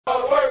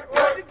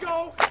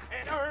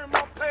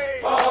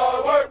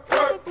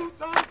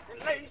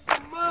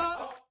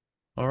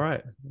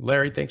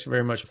Larry, thanks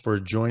very much for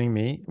joining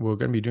me. We're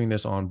going to be doing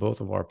this on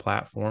both of our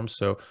platforms.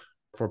 So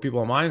for people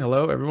on mine,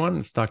 hello, everyone.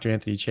 It's Dr.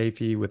 Anthony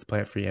Chaffee with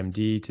Plant Free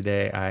MD.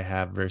 Today, I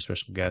have a very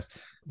special guest,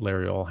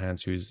 Larry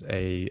Allhands, who's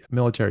a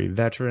military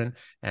veteran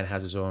and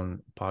has his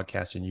own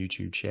podcast and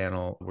YouTube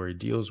channel where he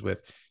deals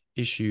with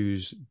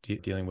issues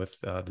dealing with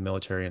the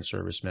military and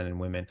servicemen and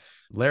women.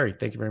 Larry,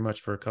 thank you very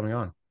much for coming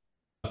on.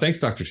 Thanks,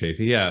 Dr.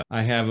 Chaffee. Yeah,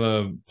 I have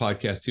a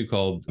podcast too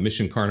called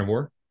Mission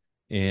Carnivore,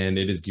 and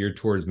it is geared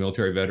towards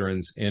military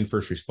veterans and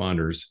first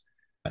responders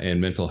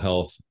and mental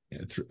health,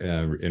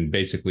 and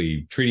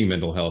basically treating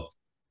mental health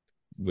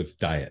with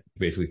diet,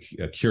 basically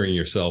curing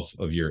yourself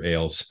of your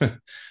ails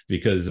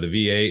because the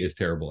VA is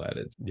terrible at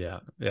it. Yeah,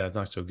 it's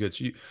not so good.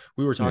 So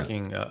we were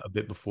talking a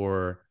bit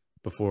before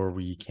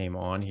we came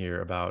on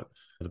here about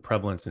the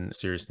prevalence and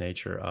serious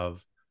nature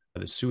of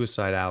the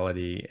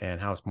suicidality and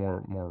how it's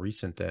more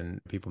recent than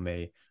people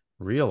may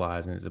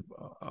realize, and it's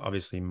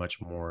obviously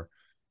much more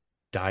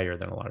dire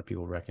than a lot of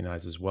people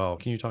recognize as well.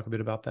 Can you talk a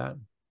bit about that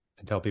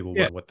and tell people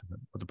what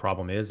the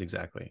problem is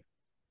exactly?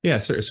 Yeah,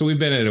 so we've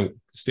been in a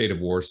state of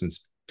war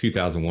since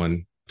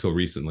 2001 till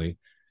recently.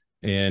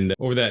 And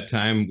over that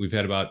time, we've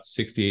had about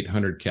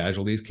 6,800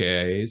 casualties,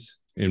 KIAs,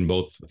 in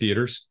both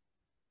theaters.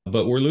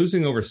 But we're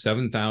losing over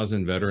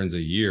 7,000 veterans a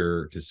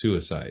year to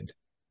suicide.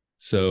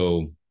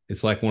 So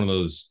it's like one of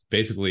those,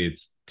 basically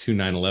it's 2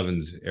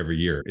 9/11s every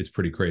year. It's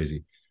pretty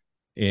crazy.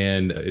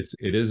 And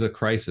it is a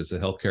crisis, a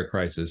healthcare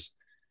crisis.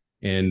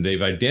 And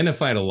they've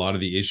identified a lot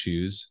of the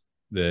issues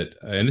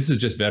and this is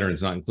just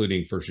veterans, not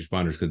including first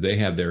responders, because they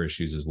have their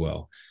issues as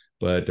well.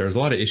 But there's a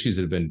lot of issues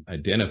that have been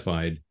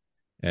identified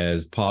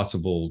as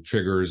possible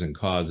triggers and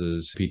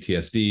causes,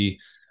 PTSD.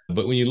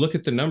 But when you look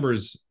at the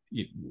numbers,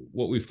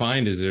 what we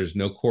find is there's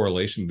no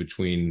correlation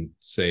between,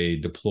 say,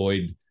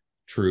 deployed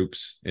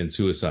troops and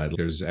suicide.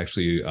 There's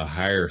actually a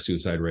higher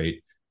suicide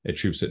rate at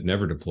troops that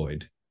never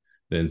deployed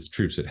than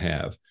troops that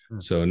have.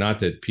 So not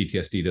that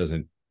PTSD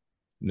doesn't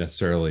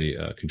necessarily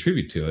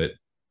contribute to it,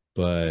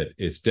 but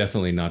it's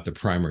definitely not the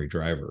primary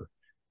driver.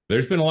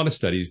 There's been a lot of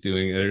studies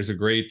there's a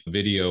great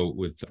video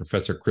with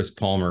Professor Chris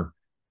Palmer.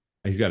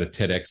 He's got a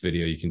TEDx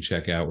video you can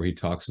check out where he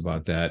talks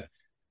about that.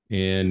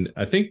 And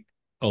I think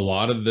a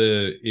lot of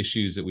the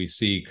issues that we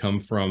see come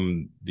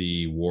from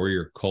the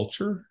warrior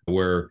culture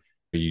where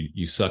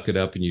you suck it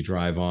up and you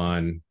drive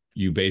on.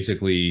 You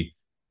basically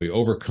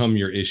overcome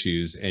your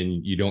issues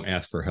and you don't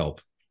ask for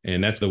help.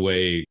 And that's the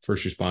way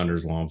first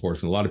responders, law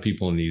enforcement, a lot of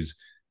people in these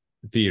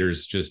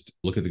theaters just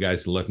look at the guys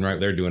to the left and right.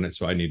 They're doing it,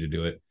 so I need to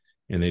do it.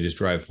 And they just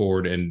drive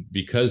forward. And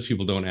because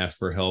people don't ask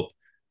for help,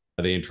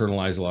 they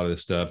internalize a lot of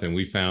this stuff. And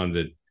we found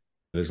that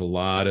there's a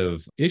lot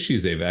of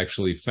issues they've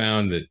actually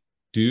found that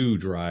do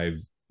drive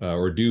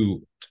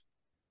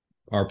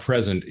are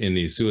present in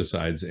these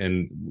suicides.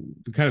 And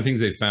the kind of things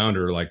they found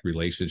are like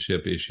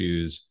relationship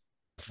issues,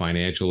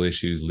 financial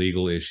issues,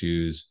 legal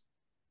issues,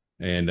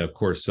 and of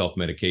course,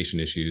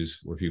 self-medication issues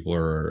where people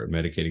are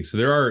medicating. So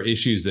there are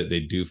issues that they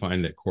do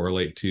find that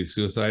correlate to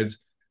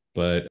suicides,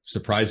 but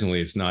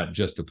surprisingly, it's not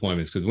just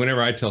deployments. Because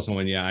whenever I tell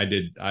someone,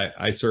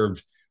 I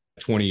served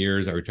 20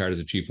 years, I retired as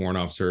a chief warrant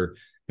officer.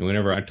 And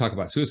whenever I talk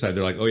about suicide,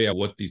 they're like, oh yeah,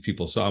 what these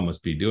people saw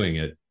must be doing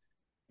it.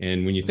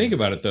 And when you think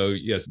about it though,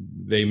 yes,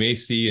 they may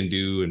see and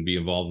do and be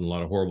involved in a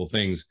lot of horrible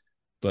things.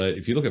 But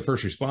if you look at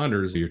first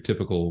responders, your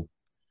typical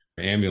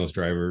ambulance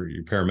driver,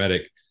 your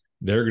paramedic,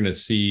 they're going to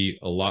see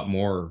a lot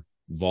more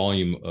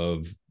volume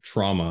of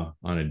trauma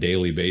on a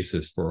daily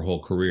basis for a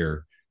whole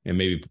career, and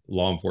maybe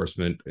law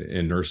enforcement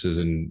and nurses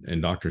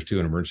and doctors too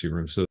in emergency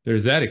rooms. So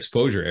there's that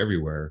exposure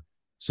everywhere.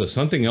 So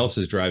something else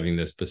is driving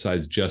this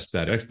besides just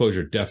that.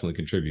 Exposure definitely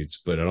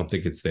contributes, but I don't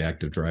think it's the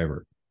active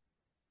driver.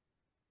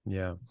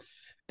 Yeah.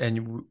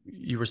 And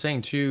you were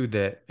saying too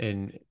that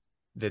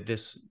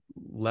this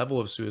level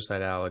of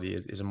suicidality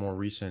is a more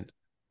recent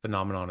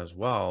phenomenon as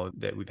well,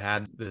 that we've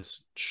had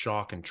this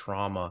shock and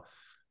trauma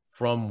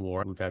from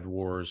war. We've had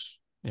wars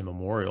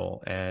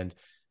immemorial, and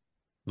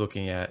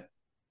looking at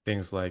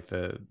things like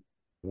the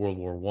World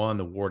War I,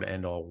 the war to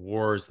end all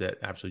wars, that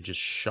absolutely just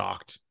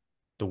shocked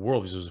the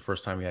world, because it was the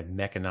first time we had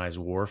mechanized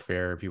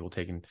warfare, people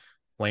taking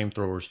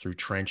flamethrowers through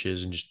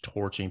trenches and just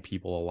torching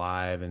people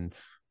alive, and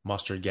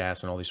mustard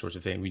gas and all these sorts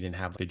of things. We didn't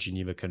have the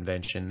Geneva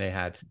Convention. They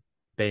had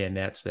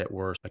bayonets that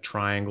were a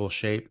triangle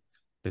shape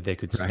that they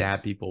could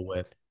stab people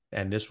with.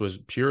 And this was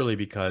purely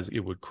because it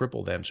would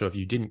cripple them. So if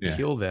you didn't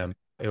kill them,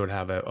 it would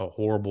have a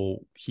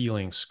horrible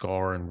healing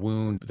scar and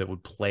wound that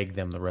would plague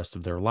them the rest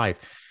of their life.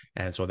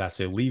 And so that's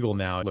illegal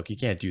now. Look, you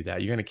can't do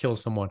that. You're going to kill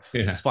someone,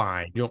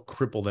 fine. You don't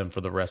cripple them for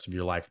the rest of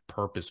your life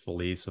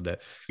purposefully so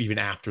that even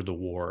after the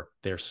war,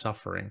 they're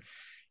suffering.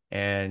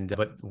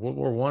 But World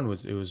War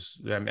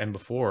I and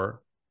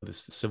before the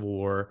Civil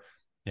War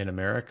in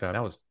America,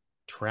 that was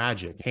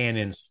tragic.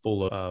 Cannons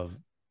full of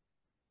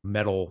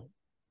metal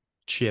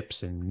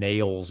chips and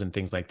nails and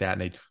things like that.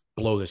 And they'd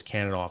blow this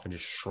cannon off and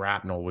just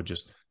shrapnel would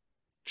just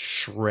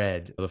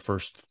shred the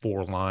first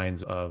 4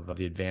 lines of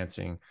the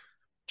advancing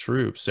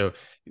troops. So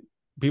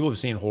people have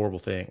seen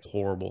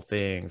horrible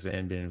things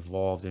and been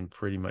involved in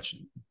pretty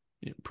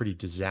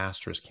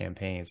disastrous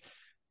campaigns.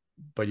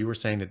 but you were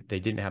saying that they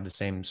didn't have the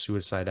same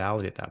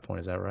suicidality at that point.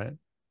 Is that right?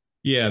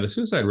 Yeah, the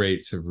suicide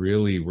rates have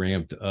really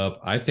ramped up.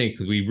 I think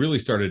we really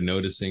started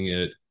noticing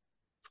it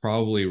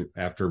probably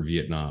after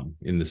Vietnam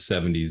in the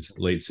 70s,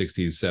 late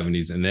 60s,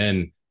 70s, and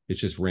then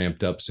it's just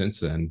ramped up since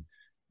then.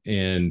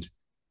 And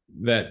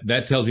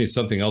that tells me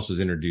something else was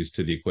introduced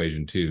to the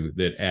equation too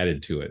that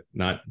added to it,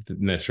 not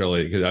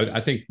necessarily because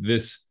I think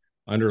this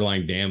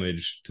underlying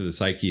damage to the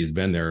psyche has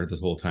been there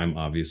this whole time,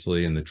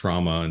 obviously, and the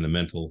trauma and the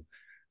mental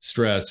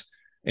stress.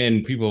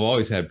 And people have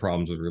always had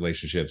problems with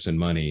relationships and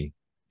money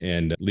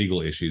and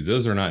legal issues.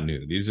 Those are not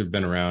new. These have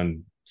been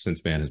around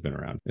since man has been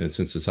around and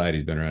since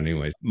society's been around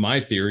anyways. My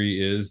theory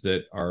is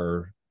that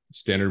our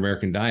standard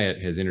American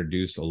diet has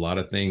introduced a lot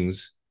of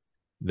things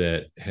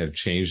that have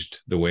changed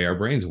the way our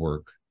brains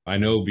work. I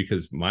know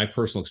because my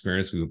personal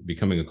experience with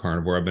becoming a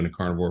carnivore, I've been a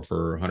carnivore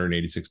for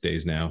 186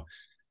 days now,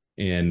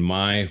 and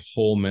my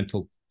whole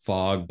mental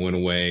fog went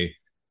away,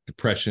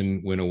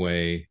 depression went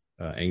away,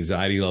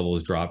 anxiety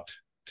levels dropped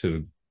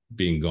to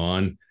being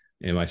gone,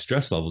 and my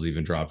stress levels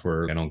even dropped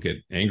where I don't get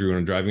angry when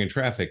I'm driving in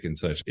traffic and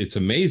such. It's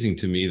amazing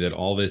to me that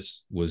all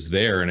this was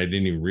there and I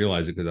didn't even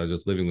realize it because I was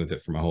just living with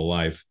it for my whole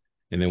life.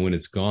 And then when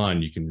it's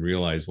gone, you can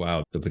realize,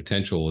 wow, the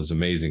potential is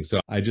amazing. So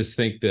I just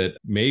think that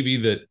maybe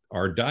that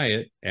our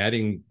diet,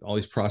 adding all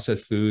these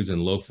processed foods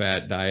and low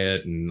fat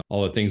diet and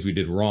all the things we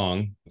did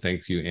wrong,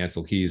 thanks to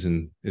Ansel Keys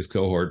and his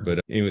cohort. But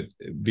anyway,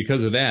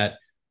 because of that,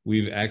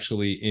 we've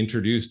actually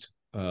introduced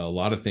a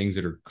lot of things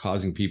that are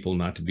causing people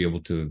not to be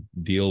able to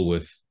deal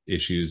with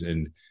issues.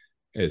 And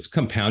it's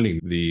compounding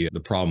the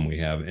problem we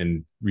have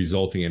and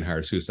resulting in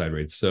higher suicide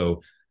rates.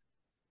 So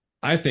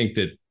I think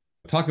that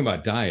talking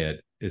about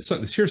diet, here's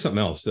something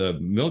else.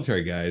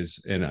 Military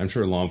guys, and I'm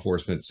sure law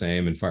enforcement,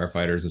 same, and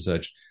firefighters and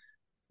such,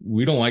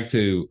 we don't like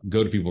to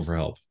go to people for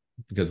help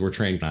because we're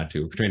trained not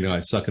to. We're trained to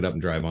like suck it up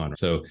and drive on.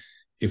 So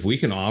if we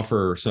can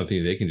offer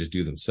something they can just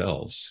do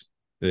themselves,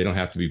 they don't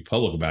have to be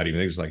public about it.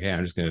 They're just like, hey,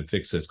 I'm just going to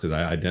fix this because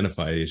I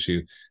identify the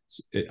issue.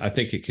 I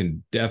think it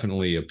can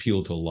definitely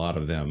appeal to a lot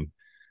of them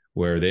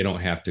where they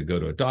don't have to go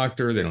to a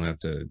doctor. They don't have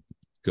to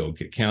go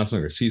get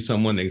counseling or see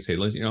someone. They can say,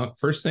 listen,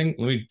 first thing,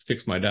 let me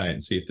fix my diet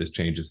and see if this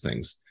changes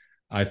things.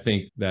 I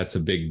think that's a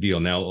big deal.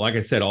 Now, like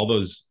I said, all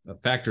those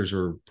factors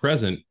are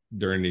present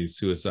during these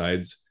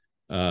suicides,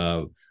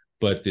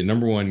 but the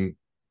number one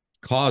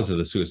cause of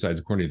the suicides,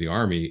 according to the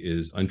Army,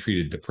 is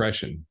untreated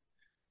depression.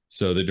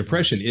 So the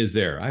depression is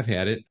there. I've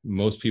had it.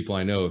 Most people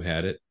I know have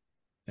had it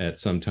at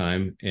some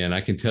time. And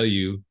I can tell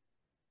you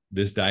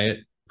this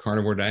diet,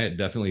 carnivore diet,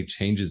 definitely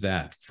changes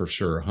that for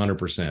sure,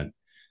 100%.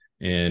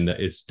 And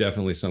it's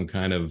definitely some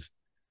kind of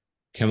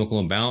chemical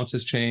imbalance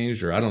has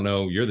changed, or I don't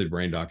know, you're the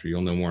brain doctor,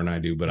 you'll know more than I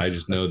do, but I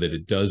just know that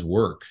it does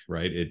work,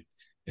 right?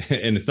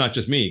 And it's not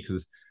just me,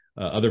 because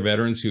other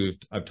veterans who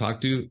I've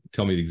talked to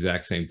tell me the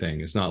exact same thing.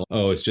 It's not,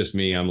 oh, it's just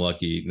me, I'm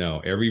lucky. No,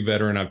 every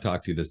veteran I've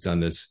talked to that's done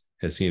this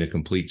has seen a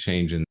complete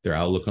change in their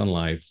outlook on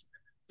life,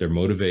 their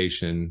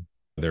motivation,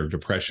 their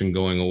depression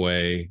going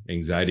away,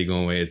 anxiety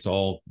going away. It's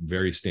all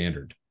very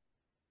standard.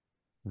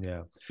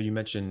 Yeah. You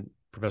mentioned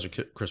Professor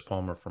Chris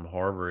Palmer from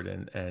Harvard,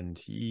 and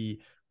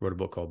he wrote a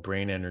book called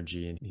Brain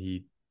Energy, and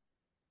he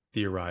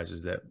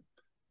theorizes that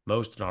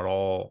most, not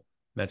all,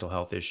 mental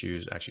health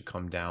issues actually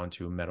come down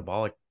to a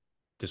metabolic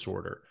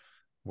disorder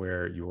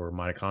where your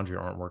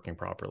mitochondria aren't working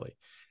properly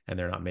and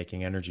they're not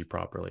making energy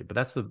properly. But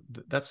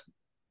that's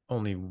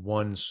only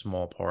one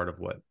small part of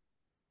what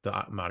the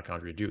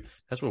mitochondria do.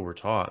 That's what we're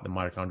taught. The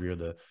mitochondria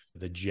are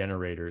the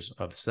generators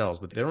of cells,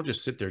 but they don't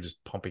just sit there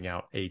just pumping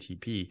out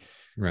ATP,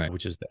 Right.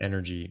 which is the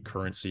energy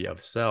currency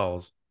of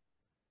cells.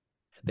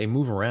 They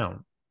move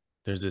around.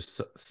 There's this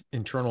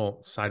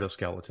internal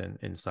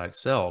cytoskeleton inside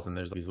cells, and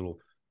there's these little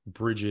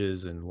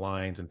bridges and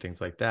lines and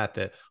things like that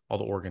that all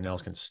the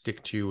organelles can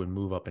stick to and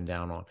move up and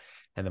down on.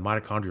 And the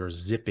mitochondria are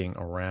zipping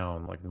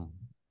around like the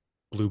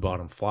blue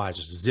bottom flies,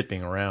 just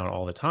zipping around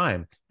all the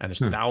time. And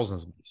there's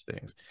thousands of these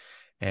things.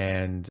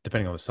 And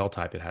depending on the cell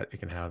type, it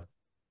can have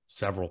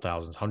several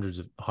thousands,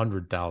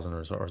 100,000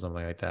 or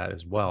something like that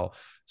as well.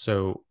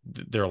 So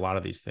there are a lot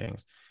of these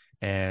things,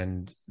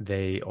 and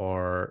they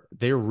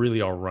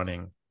really are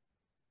running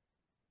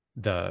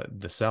the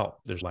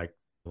cell. There's like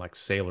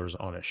sailors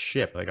on a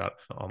ship. They got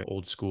on the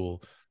old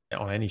school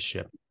on any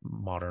ship,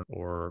 modern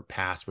or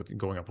past, with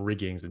going up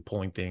riggings and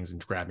pulling things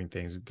and grabbing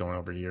things, going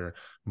over here,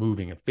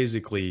 moving and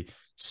physically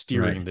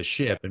steering Right. the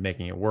ship and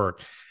making it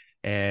work.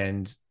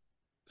 And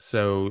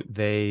so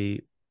they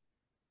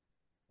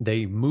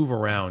move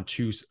around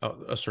to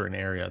a certain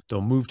area.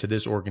 They'll move to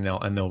this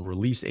organelle and they'll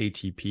release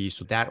ATP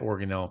so that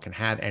organelle can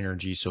have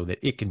energy so that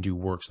it can do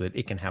work, so that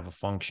it can have a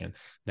function.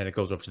 Then it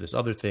goes over to this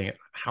other thing.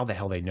 How the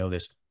hell they know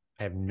this,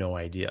 I have no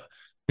idea.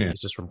 Yeah.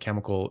 It's just from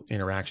chemical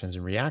interactions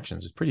and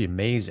reactions. It's pretty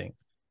amazing.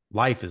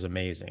 Life is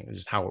amazing. It's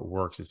just how it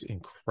works. It's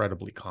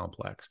incredibly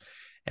complex.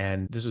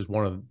 And this is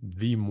one of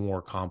the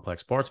more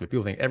complex parts of it.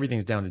 People think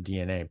everything's down to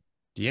DNA.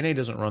 DNA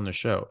doesn't run the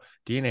show.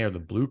 DNA are the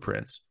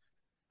blueprints.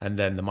 And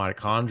then the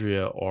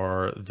mitochondria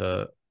are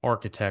the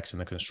architects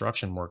and the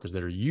construction workers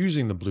that are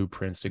using the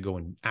blueprints to go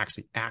and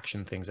actually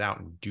action things out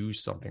and do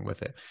something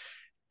with it.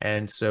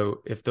 And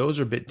so if those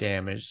are a bit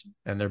damaged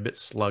and they're a bit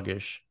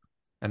sluggish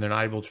and they're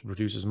not able to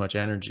produce as much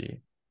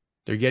energy,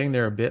 they're getting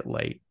there a bit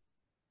late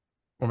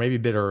or maybe a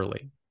bit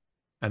early,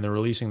 and they're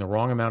releasing the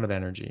wrong amount of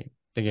energy.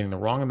 They're getting the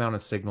wrong amount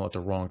of signal at the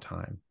wrong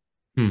time.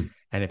 Hmm.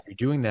 And if you're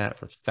doing that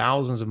for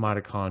thousands of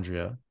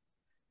mitochondria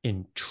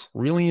in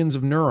trillions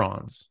of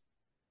neurons,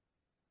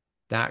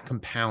 that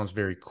compounds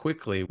very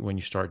quickly when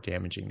you start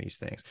damaging these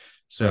things.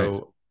 Right.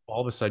 So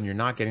all of a sudden, you're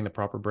not getting the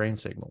proper brain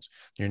signals.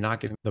 You're not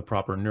getting the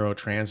proper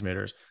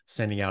neurotransmitters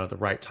sending out at the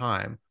right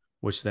time,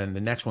 which then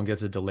the next one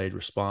gets a delayed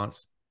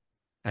response.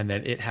 And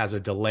then it has a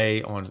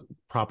delay on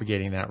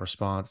propagating that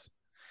response.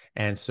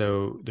 And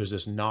so there's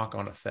this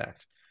knock-on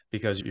effect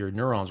because your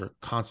neurons are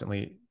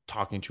constantly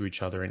talking to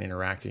each other and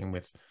interacting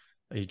with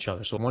each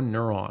other. So one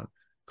neuron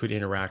could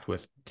interact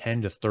with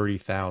 10 to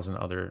 30,000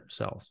 other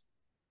cells,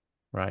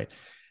 right?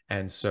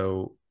 And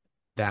so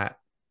that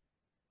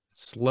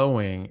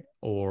slowing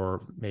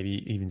or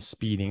maybe even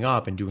speeding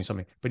up and doing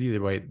something, but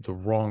either way, the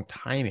wrong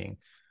timing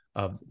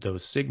of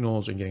those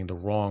signals and getting the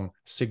wrong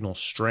signal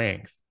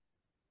strength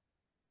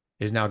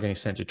is now getting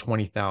sent to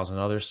 20,000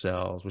 other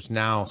cells, which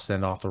now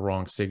send off the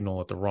wrong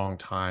signal at the wrong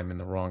time and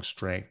the wrong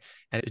strength.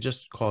 And it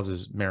just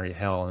causes merry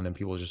hell. And then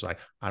people are just like,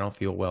 I don't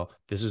feel well.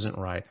 This isn't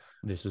right.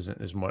 This isn't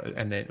as much.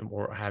 And then,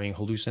 or having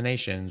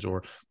hallucinations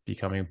or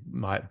becoming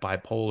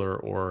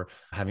bipolar or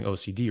having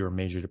OCD or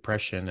major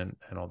depression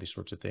and all these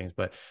sorts of things.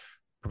 But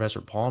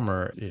Professor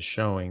Palmer is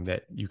showing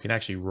that you can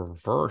actually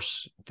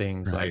reverse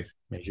things Right. like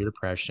major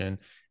depression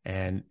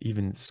and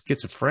even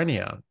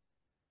schizophrenia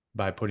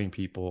by putting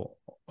people,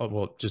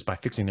 well, just by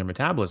fixing their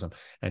metabolism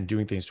and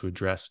doing things to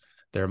address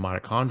their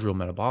mitochondrial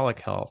metabolic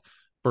health.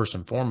 First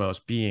and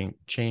foremost, being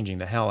changing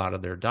the hell out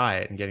of their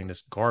diet and getting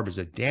this garbage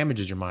that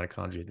damages your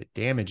mitochondria, that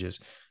damages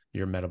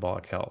your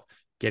metabolic health,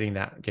 getting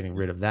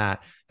rid of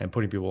that, and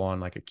putting people on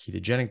like a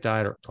ketogenic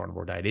diet, or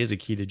carnivore diet is a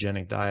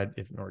ketogenic diet,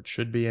 or it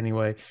should be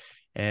anyway.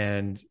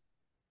 And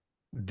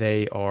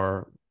they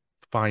are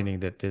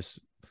finding that this,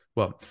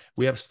 well,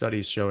 we have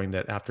studies showing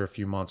that after a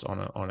few months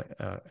on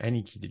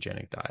any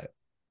ketogenic diet,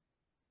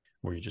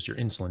 where your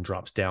insulin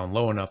drops down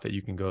low enough that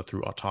you can go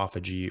through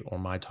autophagy or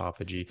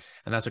mitophagy.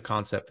 And that's a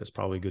concept that's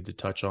probably good to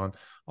touch on.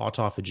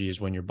 Autophagy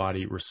is when your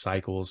body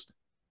recycles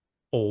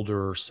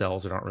older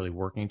cells that aren't really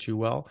working too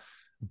well,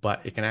 but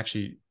it can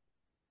actually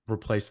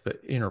replace the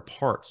inner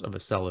parts of a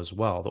cell as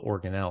well, the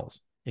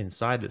organelles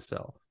inside the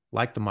cell,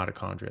 like the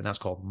mitochondria. And that's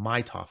called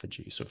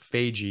mitophagy. So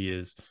phagy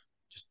is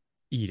just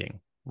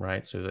eating,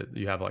 right? So that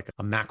you have like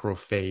a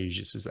macrophage.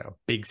 This is a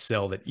big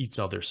cell that eats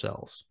other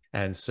cells.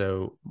 And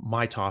so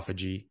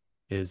mitophagy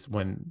is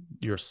when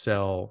your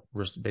cell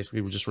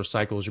basically just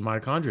recycles your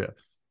mitochondria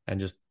and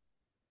just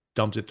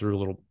dumps it through a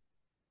little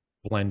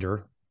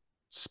blender,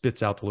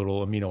 spits out the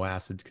little amino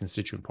acids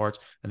constituent parts,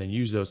 and then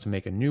use those to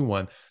make a new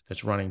one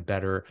that's running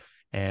better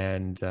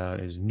and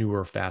is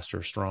newer,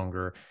 faster,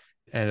 stronger.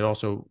 And it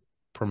also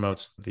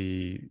promotes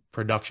the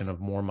production of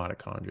more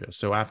mitochondria.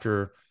 So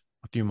after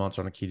a few months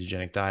on a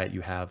ketogenic diet, you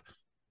have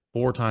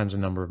 4 times the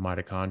number of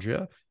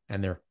mitochondria,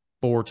 and they're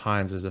 4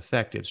 times as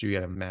effective. So you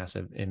get a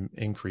massive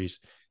increase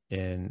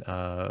in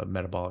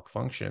metabolic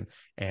function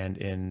and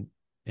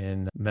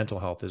in mental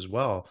health as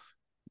well,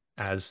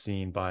 as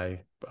seen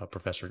by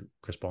Professor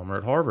Chris Palmer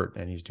at Harvard.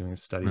 And he's doing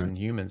studies in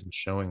humans and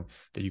showing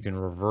that you can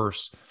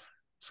reverse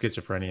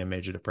schizophrenia,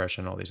 major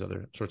depression, all these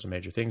other sorts of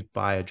major things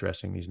by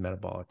addressing these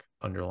metabolic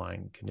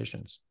underlying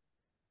conditions.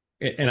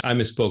 And I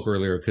misspoke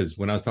earlier because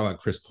when I was talking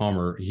about Chris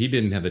Palmer, he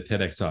didn't have the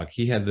TEDx talk.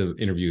 He had the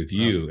interview with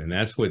you. And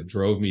that's what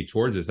drove me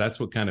towards this. That's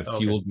what kind of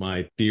fueled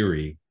my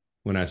theory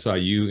when I saw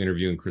you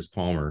interviewing Chris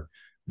Palmer.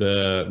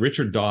 The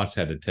Richard Doss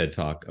had a TED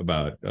talk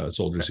about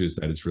soldier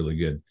suicide. It's really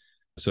good.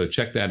 So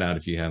check that out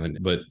if you haven't.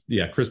 But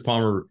yeah, Chris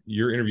Palmer,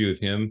 your interview with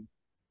him,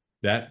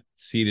 that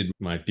seeded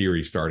my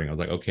theory starting. I was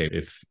like, okay,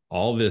 if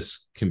all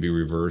this can be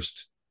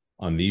reversed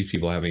on these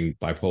people having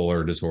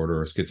bipolar disorder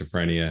or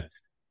schizophrenia,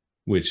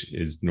 which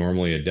is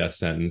normally a death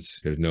sentence,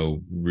 there's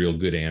no real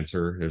good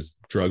answer. There's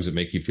drugs that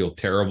make you feel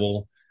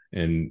terrible,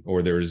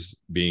 or there's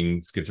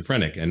being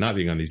schizophrenic and not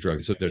being on these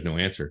drugs. So there's no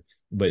answer.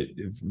 But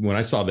when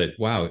I saw that,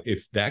 wow,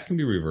 if that can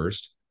be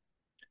reversed,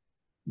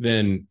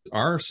 then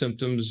our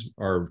symptoms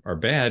are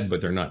bad, but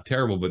they're not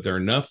terrible, but they're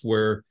enough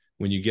where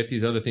when you get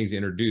these other things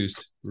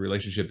introduced,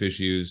 relationship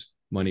issues,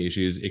 money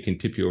issues, it can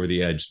tip you over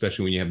the edge,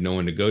 especially when you have no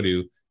one to go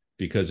to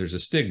because there's a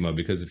stigma.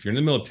 Because if you're in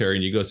the military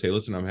and you go say,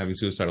 listen, I'm having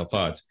suicidal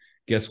thoughts,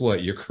 guess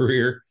what? Your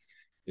career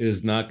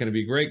is not going to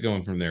be great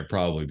going from there,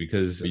 probably,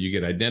 because you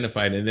get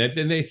identified. And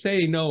then they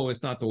say, no,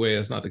 it's not the way,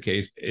 it's not the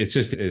case. It's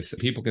just,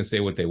 people can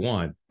say what they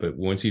want. But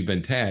once you've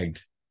been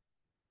tagged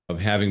of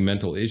having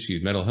mental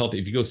issues, mental health,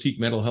 if you go seek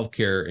mental health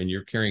care and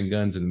you're carrying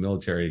guns in the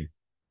military,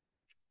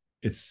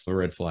 it's a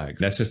red flag.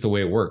 That's just the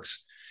way it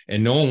works.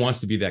 And no one wants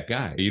to be that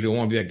guy. You don't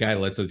want to be that guy that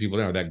lets other people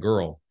down, or that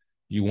girl.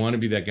 You want to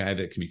be that guy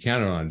that can be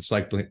counted on. It's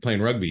like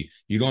playing rugby.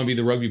 You don't want to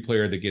be the rugby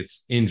player that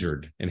gets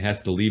injured and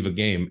has to leave a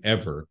game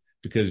ever.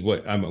 Because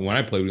when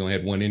I played, we only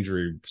had one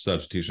injury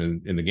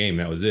substitution in the game.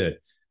 That was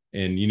it.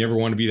 And you never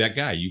want to be that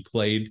guy. You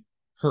played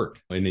hurt.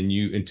 And then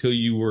until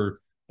you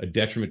were a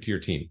detriment to your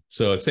team.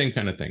 So same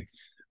kind of thing.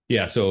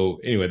 Yeah. So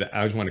anyway,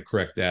 I just want to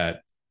correct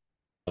that.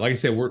 Like I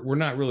said, we're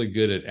not really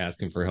good at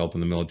asking for help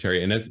in the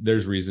military, and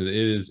there's reason it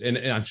is, and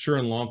I'm sure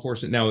in law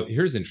enforcement. Now,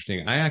 here's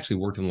interesting. I actually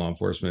worked in law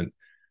enforcement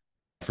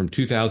from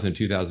 2000 to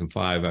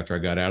 2005 after I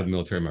got out of the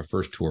military, my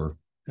first tour.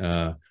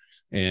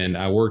 And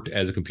I worked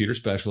as a computer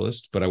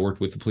specialist, but I worked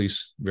with the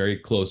police very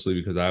closely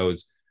because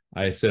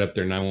I set up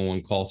their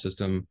 911 call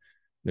system,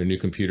 their new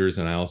computers,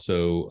 and I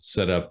also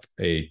set up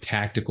a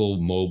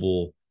tactical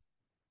mobile,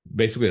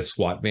 basically a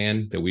SWAT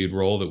van that we'd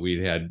roll, that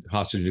we'd had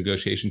hostage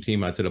negotiation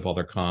team. I'd set up all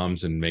their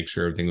comms and make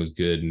sure everything was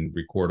good and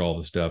record all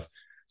the stuff.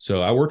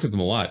 So I worked with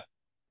them a lot,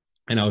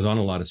 and I was on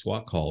a lot of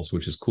SWAT calls,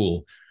 which is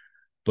cool.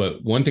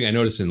 But one thing I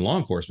noticed in law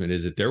enforcement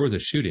is that there was a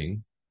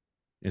shooting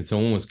and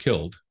someone was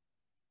killed.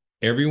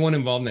 Everyone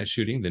involved in that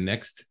shooting the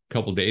next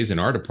couple of days in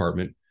our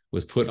department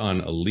was put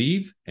on a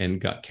leave and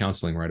got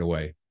counseling right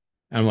away.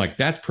 And I'm like,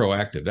 that's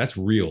proactive. That's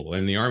real.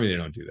 In the Army, they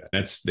don't do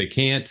that. They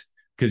can't,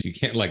 because you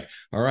can't, like,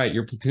 all right,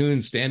 your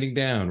platoon's standing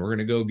down. We're going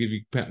to go give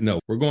you, no,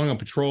 we're going on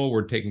patrol.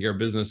 We're taking care of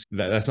business.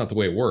 That's not the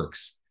way it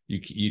works.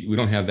 We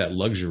don't have that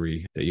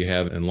luxury that you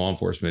have in law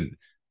enforcement.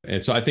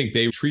 And so I think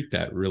they treat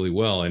that really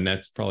well. And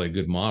that's probably a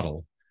good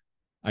model.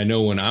 I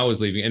know when I was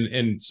leaving,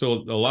 and so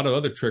a lot of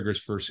other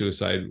triggers for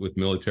suicide with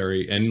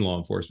military and law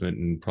enforcement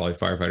and probably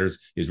firefighters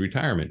is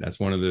retirement. That's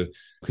one of the,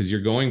 because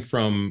you're going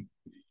from,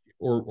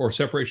 or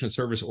separation of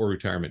service or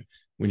retirement.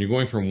 When you're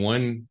going from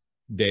one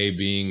day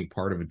being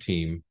part of a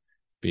team,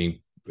 and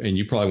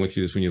you probably went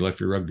through this when you left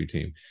your rugby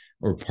team,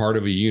 or part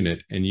of a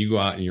unit, and you go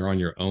out and you're on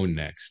your own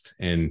next,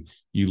 and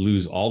you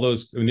lose all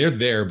those, I mean, they're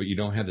there, but you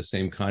don't have the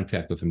same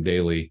contact with them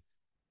daily.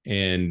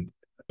 And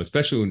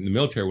especially in the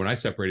military, when I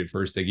separated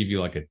first, they give you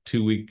like a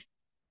 2-week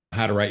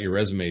how to write your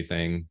resume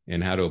thing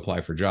and how to apply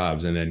for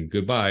jobs. And then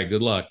goodbye,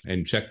 good luck,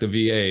 and check the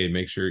VA and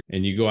make sure.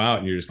 And you go out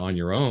and you're just on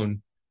your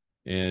own.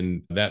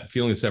 And that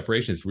feeling of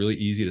separation, it's really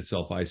easy to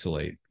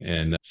self-isolate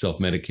and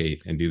self-medicate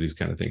and do these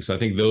kind of things. So I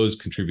think those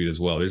contribute as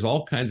well. There's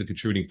all kinds of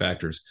contributing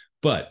factors,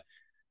 but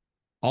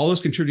all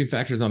those contributing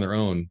factors on their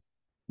own,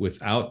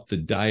 without the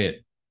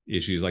diet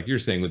issues, like you're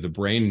saying, with the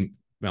brain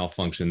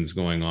malfunctions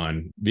going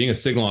on, being a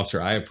signal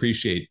officer, I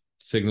appreciate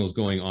signals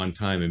going on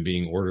time and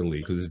being orderly,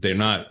 because if they're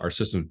not, our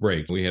systems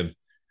break. We have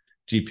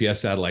GPS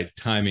satellites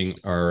timing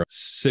our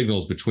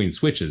signals between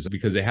switches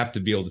because they have to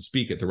be able to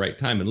speak at the right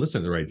time and listen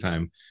at the right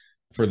time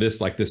for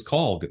this, like this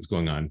call that's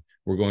going on.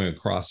 We're going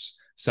across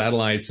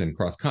satellites and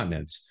across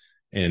continents,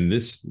 and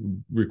this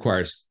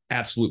requires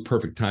absolute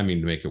perfect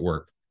timing to make it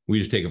work. We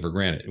just take it for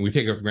granted, and we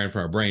take it for granted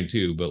from our brain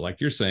too. But like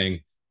you're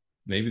saying,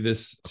 maybe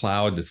this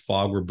cloud, this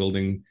fog we're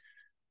building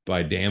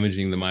by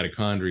damaging the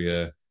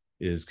mitochondria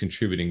is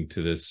contributing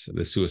to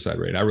the suicide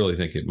rate. I really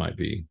think it might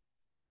be.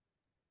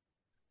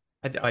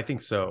 I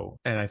think so.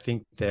 And I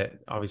think that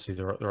obviously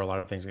there are a lot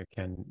of things that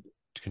can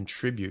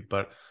contribute,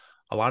 but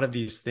a lot of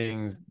these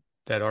things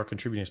that are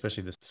contributing,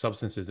 especially the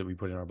substances that we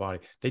put in our body,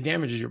 they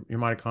damage your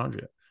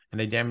mitochondria and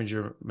they damage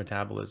your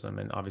metabolism.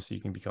 And obviously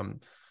you can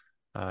become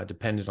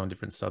dependent on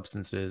different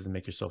substances and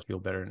make yourself feel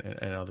better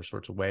in other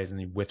sorts of ways.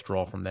 And you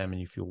withdraw from them and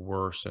you feel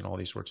worse, and all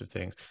these sorts of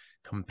things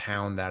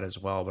compound that as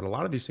well. But a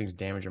lot of these things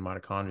damage your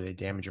mitochondria, they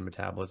damage your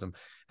metabolism.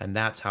 And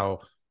that's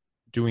how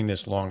doing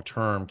this long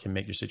term can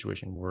make your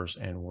situation worse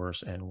and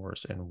worse and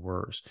worse and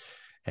worse.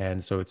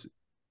 And so it's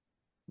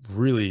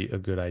really a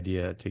good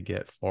idea to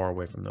get far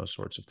away from those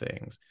sorts of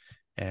things.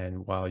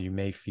 And while you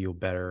may feel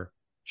better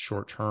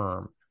short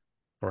term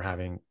for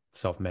having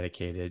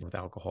self-medicated with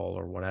alcohol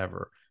or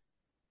whatever,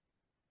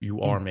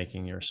 you are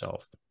making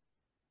yourself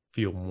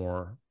feel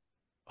more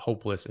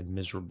hopeless and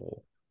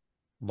miserable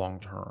long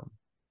term,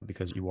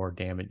 because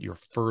you're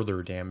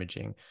further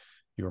damaging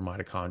your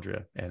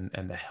mitochondria and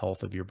the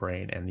health of your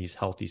brain and these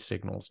healthy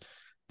signals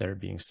that are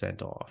being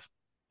sent off.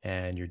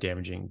 And you're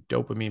damaging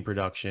dopamine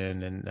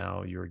production, and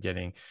now you're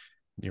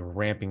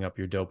ramping up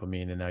your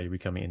dopamine, and now you're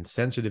becoming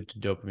insensitive to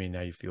dopamine.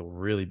 Now you feel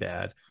really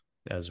bad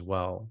as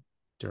well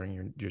during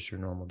your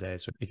normal day.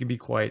 So it can be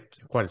quite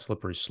a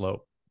slippery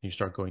slope. You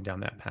start going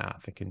down that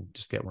path, it can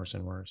just get worse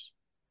and worse.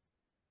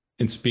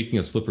 And speaking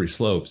of slippery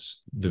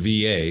slopes, the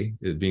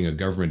VA, being a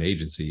government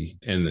agency,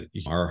 and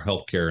our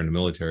healthcare in the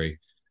military,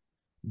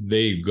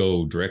 they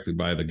go directly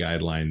by the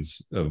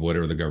guidelines of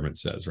whatever the government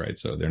says, right?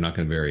 So they're not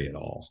going to vary at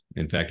all.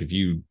 In fact, if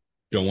you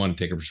don't want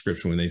to take a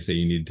prescription, when they say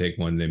you need to take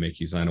one, they make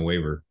you sign a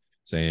waiver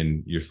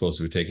saying you're supposed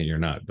to be taking it, you're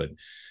not. But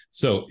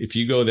so if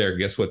you go there,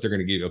 guess what they're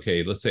going to give?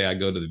 Okay, let's say I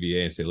go to the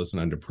VA and say, listen,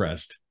 I'm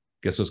depressed.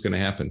 Guess what's going to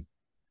happen?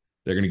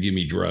 They're going to give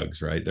me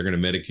drugs, right? They're going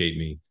to medicate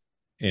me.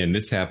 And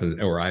this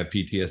happens, or I have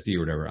PTSD or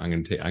whatever. I'm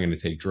going to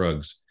take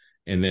drugs.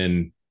 And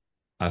then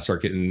I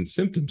start getting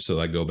symptoms. So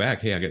I go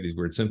back, hey, I got these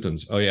weird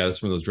symptoms. Oh yeah,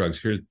 that's one of those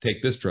drugs. Here,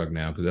 take this drug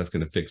now, because that's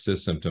going to fix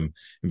this symptom.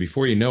 And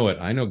before you know it,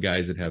 I know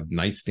guys that have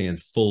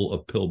nightstands full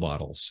of pill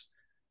bottles,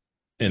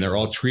 and they're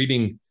all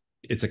treating,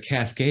 it's a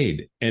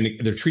cascade, and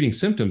they're treating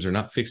symptoms, they're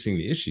not fixing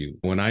the issue.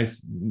 When I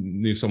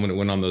knew someone that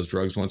went on those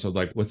drugs once, I was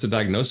like, what's the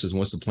diagnosis and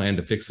what's the plan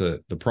to fix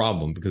the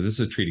problem? Because this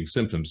is treating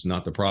symptoms,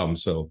 not the problem.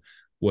 So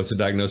what's the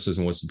diagnosis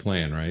and what's the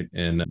plan, right?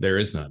 And there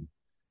is none.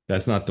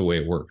 That's not the way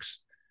it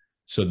works.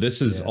 So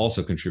this is Yeah.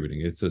 also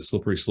contributing. It's a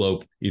slippery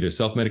slope, either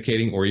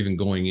self-medicating or even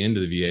going into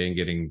the VA and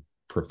getting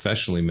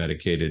professionally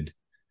medicated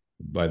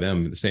by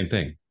them. The same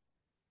thing,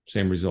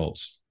 same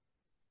results,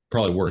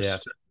 probably Yeah.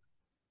 worse. So,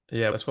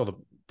 yeah. That's called a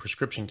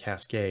prescription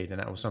cascade. And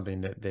that was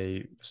something that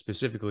they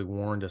specifically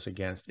warned us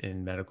against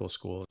in medical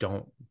school.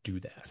 Don't do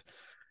that.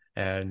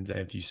 And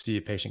if you see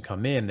a patient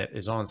come in that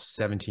is on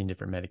 17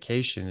 different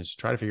medications,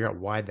 try to figure out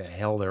why the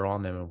hell they're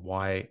on them and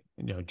why,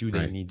 do they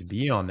Right. need to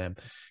be on them?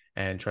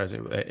 And tries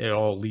to, it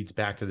all leads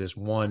back to this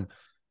one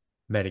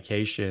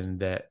medication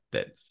that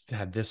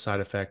had this side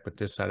effect, but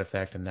this side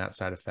effect and that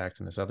side effect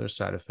and this other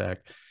side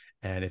effect.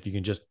 And if you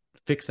can just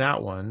fix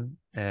that one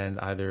and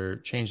either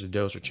change the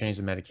dose or change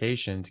the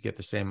medication to get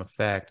the same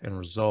effect and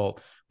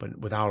result, but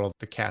without all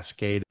the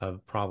cascade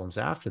of problems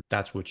after,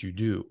 that's what you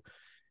do.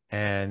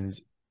 And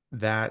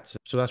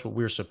so that's what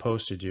we're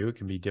supposed to do. It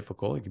can be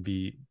difficult. It can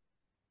be,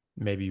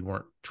 maybe you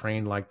weren't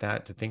trained like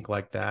that to think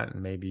like that,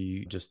 and maybe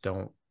you just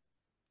don't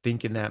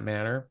think in that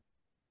manner.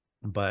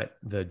 But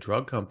the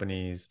drug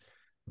companies,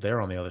 they're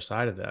on the other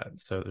side of that.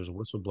 So there's a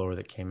whistleblower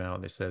that came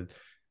out. They said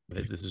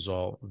that this is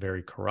all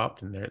very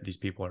corrupt, and these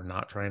people are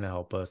not trying to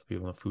help us.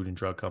 People in the food and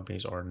drug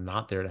companies are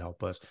not there to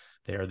help us.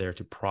 They are there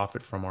to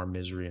profit from our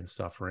misery and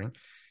suffering.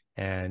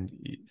 And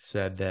he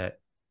said that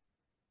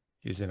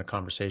he's in a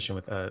conversation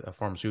with a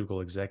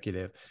pharmaceutical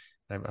executive.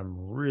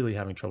 I'm really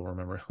having trouble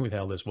remembering who the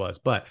hell this was,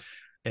 but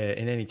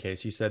in any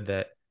case, he said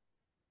that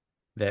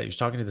he was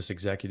talking to this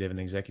executive, and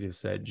the executive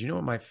said, "Do you know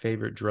what my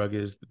favorite drug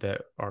is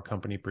that our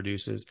company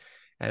produces?"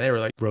 And they were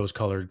like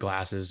rose-colored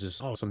glasses, just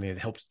something that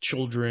helps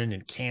children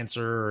and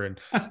cancer and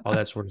all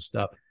that sort of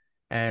stuff.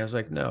 And I was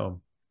like,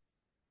 "No,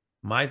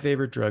 my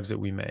favorite drugs that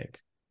we make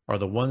are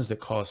the ones that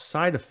cause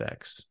side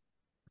effects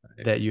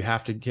that you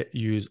have to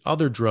use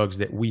other drugs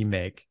that we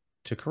make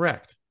to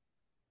correct.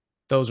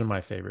 Those are my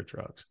favorite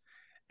drugs."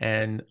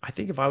 And I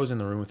think if I was in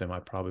the room with him, I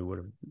probably would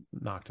have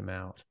knocked him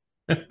out.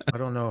 I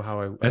don't know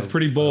how That's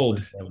pretty I would bold.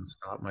 be able to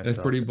stop That's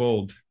myself. pretty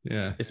bold.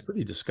 Yeah. It's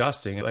pretty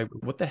disgusting. Like,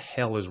 what the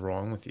hell is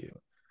wrong with you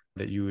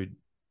that you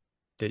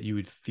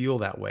would feel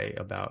that way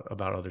about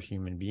other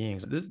human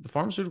beings? The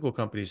pharmaceutical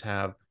companies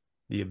have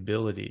the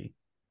ability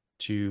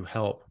to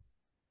help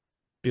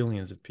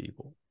billions of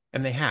people,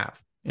 and they have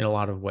in a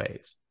lot of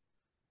ways.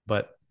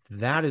 But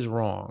that is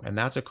wrong, and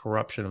that's a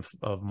corruption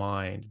of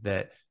mind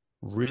that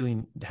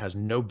really has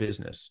no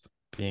business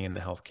being in the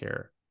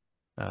healthcare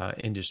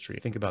industry.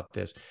 Think about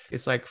this.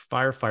 It's like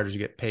firefighters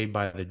get paid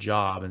by the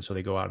job, and so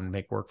they go out and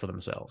make work for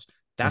themselves.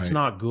 That's Right.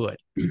 not good.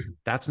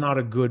 That's not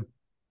a good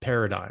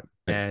paradigm.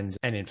 And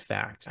in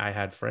fact, I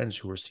had friends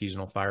who were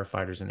seasonal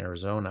firefighters in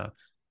Arizona,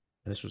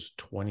 and this was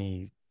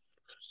 20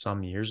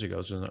 some years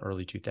ago. So in the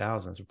early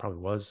 2000s. It probably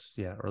was,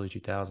 yeah, early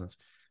 2000s.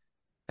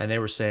 And they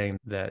were saying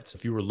that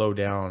if you were low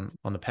down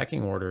on the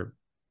pecking order,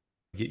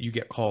 you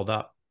get called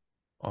up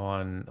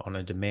on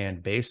a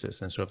demand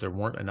basis. And so if there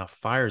weren't enough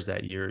fires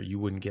that year, you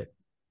wouldn't get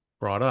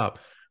brought up,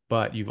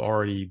 but you've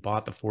already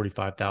bought the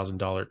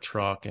 $45,000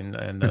 truck and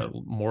the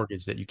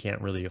mortgage that you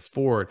can't really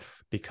afford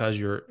because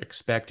you're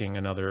expecting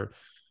another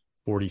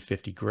 40,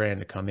 50 grand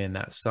to come in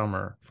that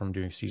summer from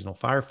doing seasonal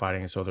firefighting.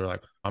 And so they're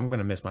like, I'm going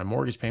to miss my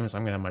mortgage payments.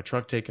 I'm going to have my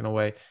truck taken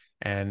away.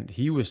 And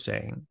he was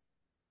saying,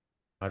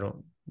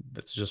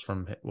 that's just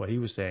from what he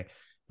was saying,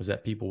 was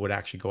that people would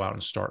actually go out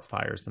and start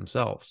fires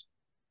themselves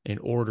in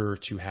order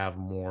to have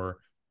more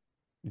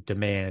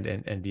demand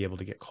and be able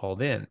to get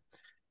called in.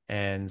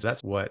 And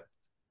that's what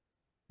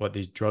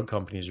these drug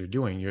companies are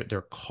doing.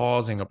 They're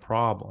causing a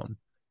problem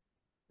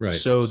Right.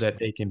 so that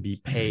they can be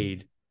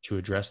paid to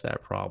address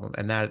that problem.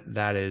 And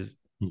that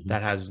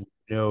has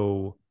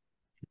no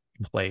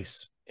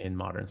place in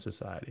modern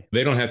society.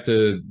 They don't have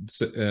to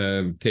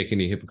take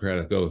any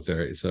Hippocratic oath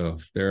there, so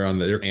they're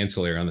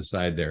ancillary on the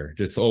side there.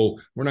 Just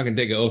we're not going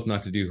to take an oath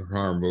not to do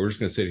harm, but we're just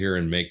going to sit here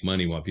and make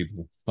money while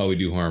we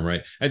do harm,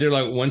 right? And they're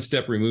like one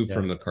step removed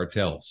from the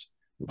cartels,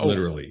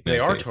 literally. They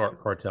are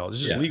cartels.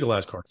 It's just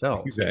legalized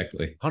cartels.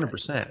 Exactly.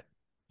 100%.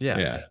 Yeah.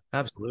 Yeah.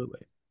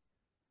 Absolutely.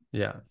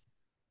 Yeah.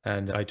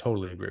 And I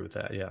totally agree with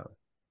that. Yeah.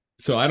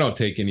 So I don't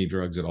take any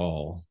drugs at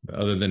all,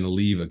 other than to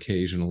leave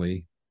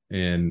occasionally,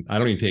 and I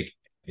don't even take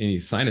any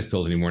sinus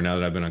pills anymore now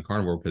that I've been on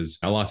carnivore, because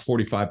I lost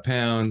 45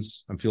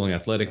 pounds. I'm feeling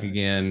athletic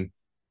again.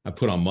 I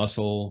put on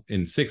muscle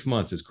in 6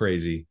 months. It's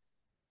crazy.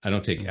 I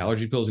don't take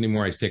allergy pills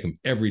anymore. I used to take them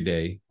every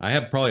day. I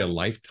have probably a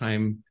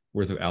lifetime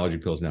worth of allergy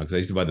pills now, because I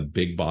used to buy the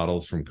big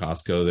bottles from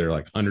Costco. They're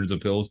like hundreds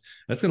of pills.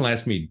 That's going to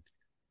last me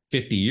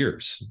 50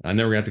 years. I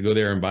never got to go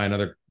there and buy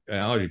another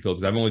allergy pill,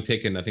 because I've only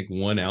taken, I think,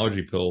 one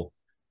allergy pill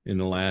in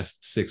the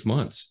last 6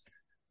 months.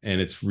 And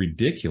it's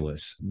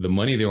ridiculous the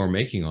money they were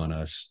making on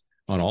us,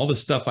 on all the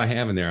stuff I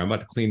have in there. I'm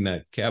about to clean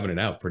that cabinet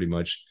out pretty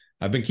much.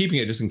 I've been keeping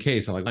it just in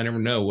case. I'm like, I never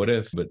know, what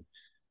if, but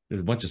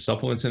there's a bunch of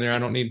supplements in there I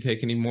don't need to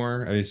take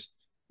anymore. I mean,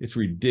 it's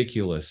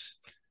ridiculous.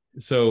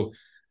 So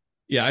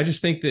yeah, I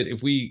just think that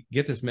if we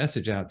get this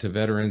message out to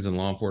veterans and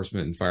law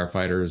enforcement and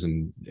firefighters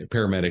and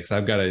paramedics,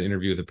 I've got an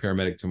interview with a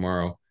paramedic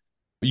tomorrow.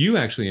 You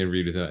actually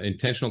interviewed with an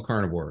intentional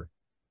carnivore.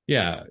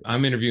 Yeah,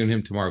 I'm interviewing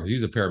him tomorrow because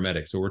he's a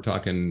paramedic. So we're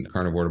talking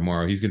carnivore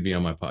tomorrow. He's going to be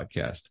on my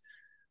podcast.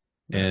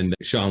 And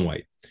Nice. Sean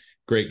White,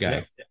 great Yeah.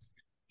 guy.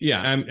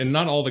 Yeah, and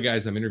not all the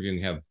guys I'm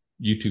interviewing have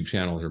YouTube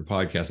channels or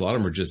podcasts. A lot of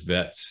them are just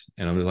vets.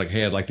 And I'm just like,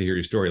 hey, I'd like to hear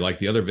your story. Like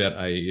the other vet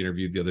I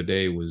interviewed the other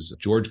day was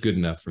George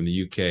Goodenough from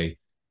the UK.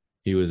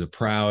 He was a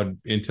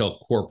proud intel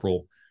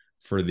corporal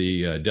for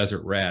the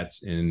Desert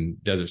Rats in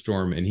Desert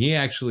Storm. And he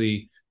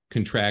actually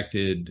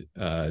contracted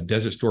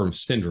Desert Storm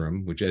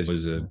syndrome, which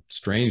was a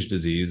strange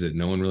disease that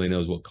no one really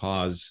knows what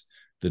caused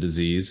the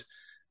disease,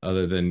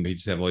 other than he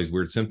just had all these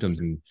weird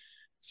symptoms. And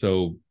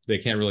so they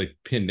can't really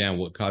pin down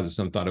what causes.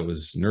 Some thought it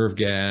was nerve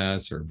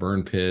gas or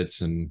burn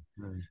pits, and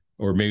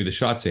or maybe the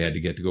shots they had to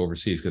get to go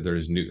overseas because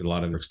there's a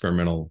lot of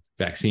experimental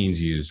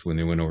vaccines used when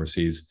they went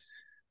overseas.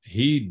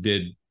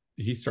 He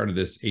started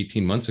this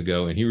 18 months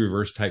ago, and he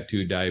reversed type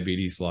 2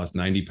 diabetes, lost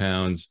 90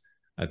 pounds,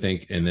 I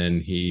think. And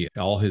then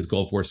all his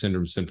Gulf War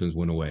syndrome symptoms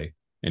went away,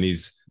 and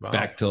he's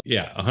back to,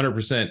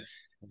 100%.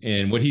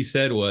 And what he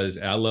said was,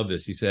 I love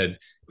this. He said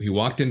he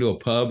walked into a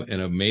pub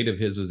and a mate of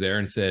his was there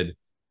and said,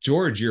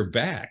 George, you're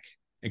back.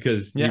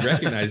 Because he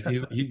recognized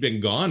he'd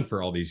been gone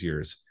for all these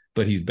years,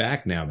 but he's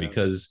back now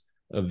because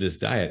of this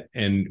diet.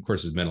 And of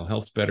course, his mental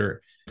health's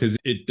better because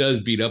it does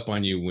beat up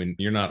on you when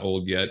you're not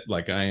old yet,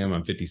 like I am.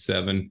 I'm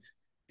 57.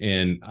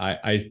 And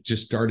I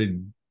just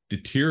started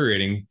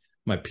deteriorating.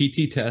 My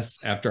PT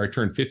tests after I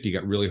turned 50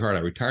 got really hard. I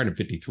retired at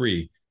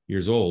 53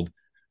 years old.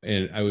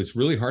 And I was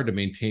really hard to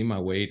maintain my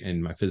weight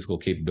and my physical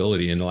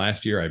capability. And the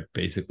last year, I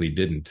basically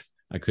didn't.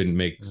 I couldn't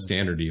make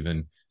standard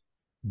even.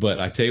 But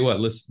I tell you what,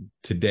 listen,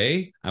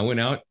 today I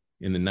went out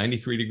in the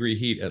 93-degree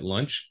heat at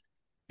lunch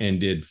and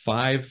did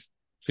 5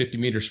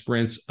 50-meter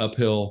sprints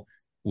uphill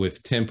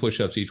with 10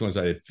 push-ups each one.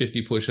 So I did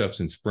 50 push-ups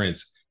and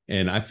sprints,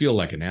 and I feel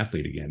like an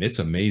athlete again. It's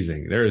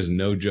amazing. There is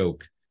no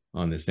joke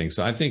on this thing.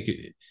 So I think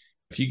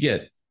if you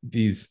get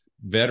these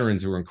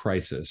veterans who are in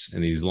crisis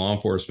and these law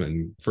enforcement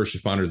and first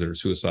responders that are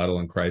suicidal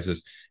in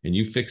crisis, and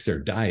you fix their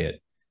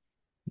diet,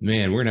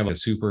 man, we're going to have a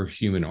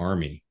superhuman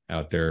army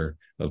out there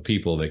of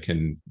people that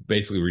can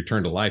basically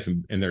return to life,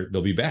 and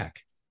they'll be back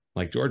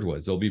like George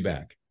was. They'll be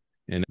back.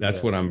 And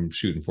that's what I'm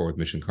shooting for with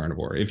Mission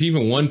Carnivore. If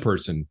even one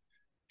person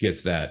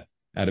gets that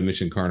out of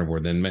Mission Carnivore,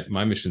 then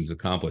my mission's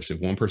accomplished.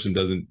 If one person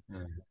doesn't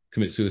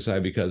commit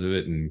suicide because of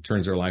it and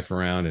turns their life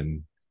around,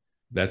 and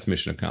that's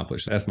mission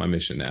accomplished. That's my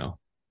mission now.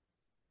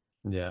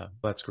 Yeah,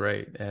 that's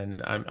great.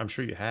 And I'm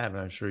sure you have,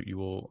 and I'm sure you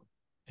will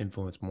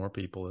influence more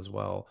people as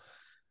well.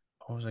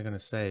 What was I going to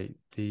say?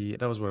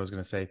 That was what I was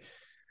going to say.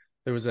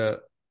 There was a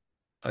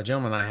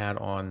gentleman I had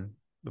on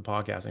the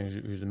podcast,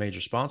 and who's a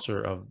major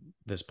sponsor of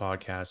this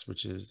podcast,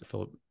 which is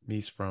Philip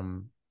Meese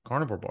from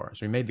Carnivore Bar.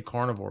 So he made the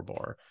Carnivore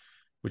Bar,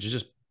 which is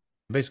just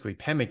basically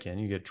pemmican.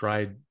 You get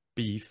dried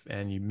beef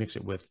and you mix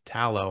it with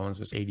tallow, and it's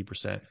just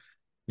 80%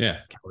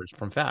 calories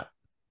from fat.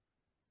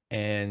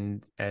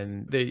 And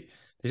they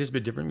just a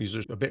bit different because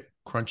they're a bit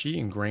crunchy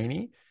and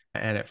grainy,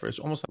 and at first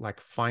it's almost like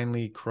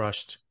finely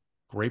crushed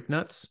grape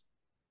nuts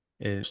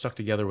and stuck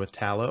together with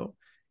tallow.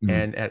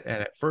 And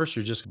at first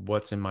you're just,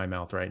 what's in my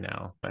mouth right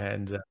now?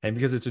 And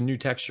because it's a new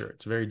texture,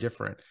 it's very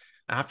different.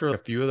 After a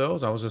few of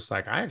those, I was just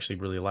like, I actually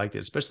really liked it,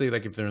 especially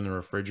like if they're in the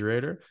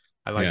refrigerator.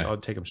 I'll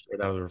take them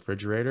straight out of the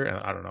refrigerator, and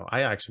I don't know,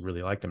 I actually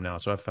really like them now.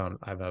 So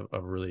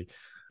I've really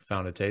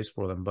found a taste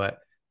for them.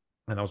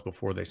 And that was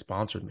before they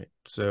sponsored me.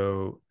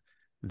 So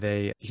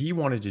he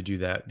wanted to do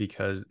that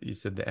because he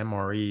said the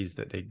MREs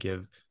that they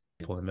give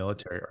people in the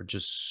military are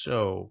just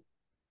so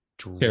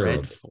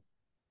dreadful.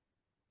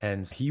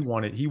 And he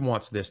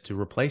wants this to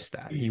replace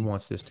that. He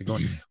wants this to go,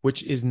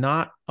 which is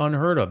not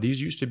unheard of.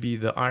 These used to be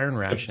the iron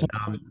ration.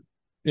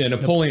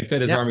 Napoleon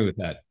fed his army with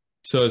that.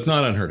 So it's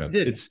not unheard of.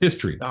 It's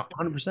history.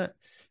 100%.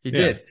 He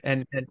did.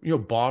 And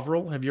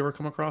Bovril, have you ever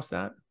come across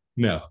that?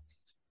 No.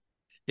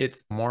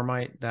 It's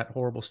Marmite, that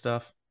horrible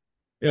stuff.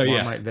 Oh,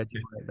 Marmite,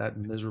 Vegemite, that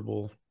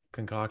miserable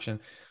concoction.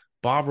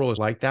 Bovril is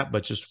like that,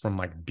 but just from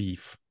like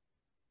beef.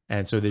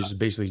 And so they just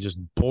basically just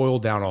boil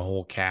down a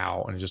whole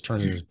cow, and it just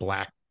turns into this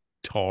black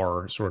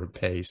tar sort of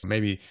paste.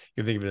 Maybe you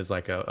can think of it as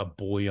like a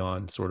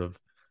bouillon sort of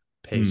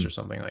paste or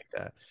something like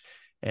that.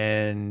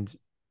 And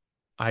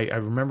I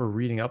remember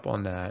reading up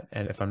on that,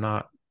 and if I'm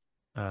not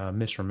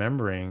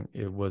misremembering,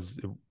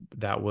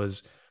 that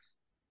was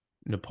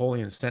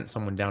Napoleon sent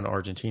someone down to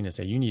Argentina and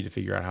say, you need to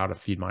figure out how to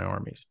feed my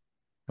armies,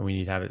 and we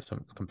need to have it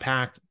some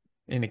compact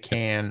in a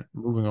can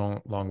moving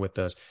along with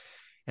us.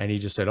 And he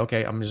just said,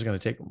 okay, I'm just going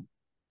to take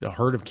a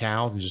herd of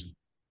cows and just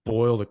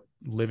boil the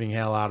living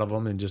hell out of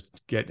them, and just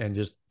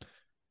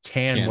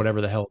can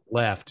whatever the hell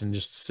left, and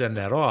just send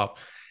that off.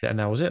 And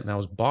that was it. And that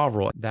was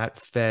Bovril. That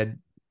fed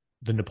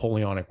the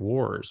Napoleonic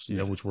Wars,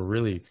 which were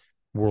really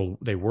world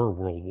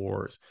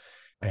wars,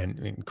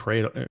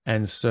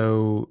 and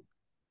so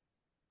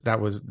that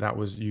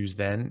was used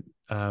then.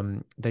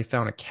 They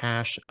found a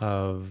cache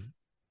of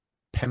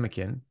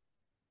pemmican,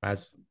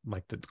 as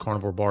like the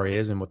Carnivore Bar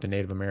is, and what the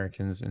Native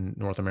Americans in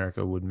North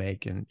America would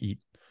make and eat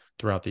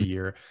throughout the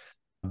year.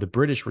 The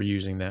British were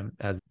using them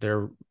as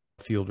their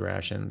field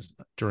rations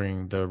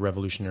during the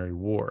Revolutionary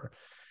War,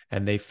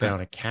 and they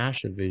found a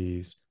cache of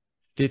these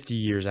 50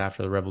 years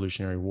after the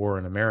Revolutionary War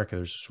in America,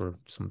 there's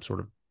some sort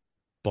of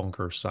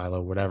bunker,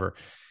 silo, whatever,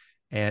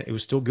 and it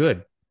was still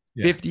good.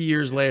 Yeah. 50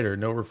 years later,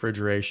 no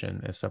refrigeration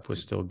and stuff was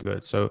still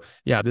good. So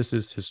yeah, this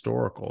is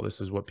historical.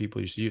 This is what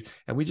people used to use.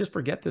 And we just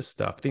forget this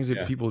stuff. Things that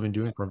Yeah. people have been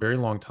doing for a very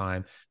long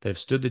time that have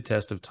stood the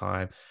test of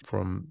time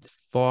from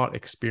thought,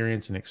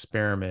 experience, and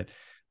experiment.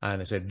 And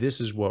they said, this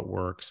is what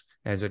works.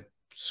 And I said,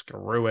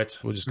 screw it.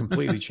 We'll just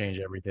completely change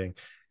everything.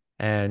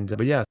 And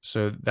but yeah,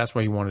 so that's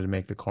why you wanted to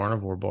make the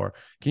carnivore bar.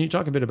 Can you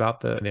talk a bit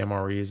about the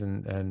MREs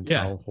and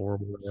Yeah. how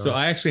horrible they So are?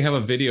 I actually have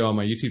a video on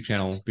my YouTube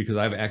channel because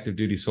I have active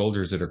duty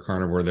soldiers that are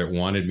carnivore that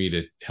wanted me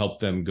to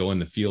help them go in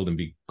the field and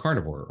be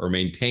carnivore or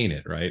maintain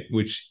it, right?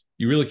 Which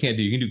you really can't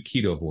do. You can do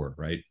ketovore,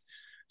 right?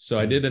 So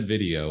I did a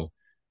video,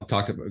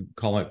 talked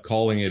about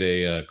calling it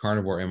a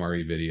carnivore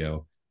MRE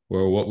video,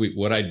 where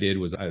what I did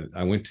was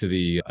I went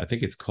to I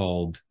think it's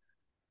called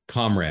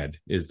Comrade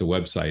is the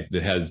website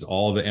that has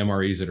all the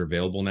MREs that are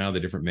available now, the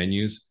different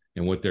menus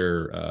and what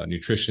their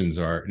nutritions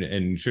are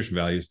and nutrition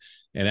values.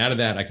 And out of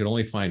that, I could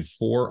only find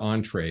 4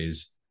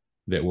 entrees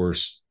that were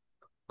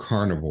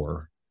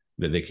carnivore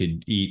that they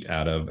could eat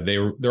out of.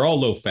 They're all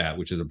low fat,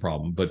 which is a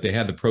problem, but they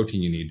had the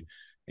protein you need.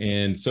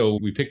 And so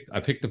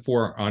I picked the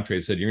 4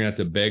 entrees, said, you're gonna have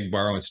to beg,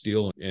 borrow, and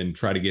steal and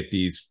try to get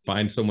these,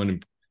 find someone to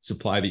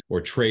supply these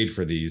or trade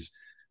for these.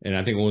 And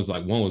I think one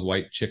was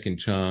white chicken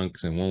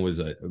chunks, and one was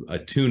a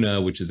tuna,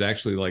 which is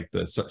actually like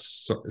the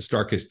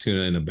Starkist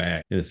tuna in a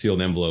bag in a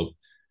sealed envelope.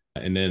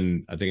 And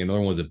then I think another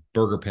one was a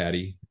burger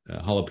patty,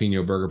 a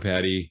jalapeno burger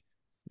patty.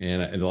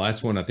 And the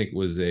last one I think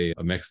was a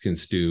Mexican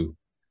stew.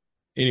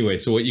 Anyway,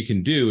 so what you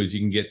can do is you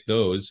can get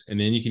those, and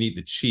then you can eat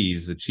the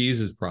cheese. The cheese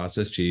is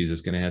processed cheese.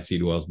 It's going to have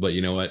seed oils, but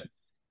you know what?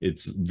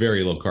 It's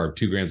very low carb,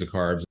 2 grams of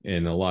carbs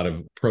and a lot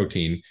of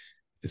protein.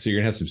 So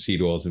you're gonna have some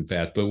seed oils and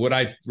fats. But what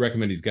I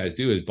recommend these guys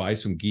do is buy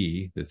some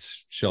ghee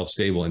that's shelf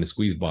stable in a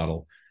squeeze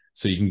bottle,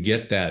 so you can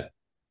get that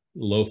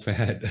low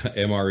fat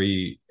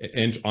MRE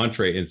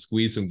entree and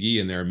squeeze some ghee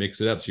in there and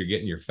mix it up, so you're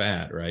getting your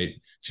fat, right?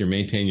 So you're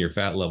maintaining your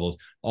fat levels.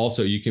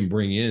 Also, you can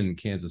bring in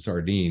cans of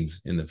sardines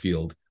in the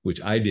field,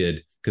 which I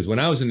did because when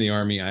I was in the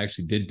Army, I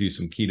actually did do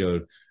some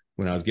keto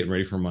when I was getting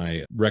ready for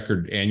my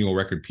annual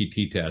record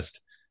PT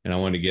test. And I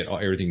wanted to get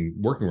everything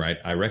working right.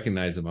 I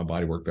recognized that my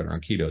body worked better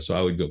on keto. So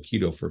I would go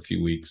keto for a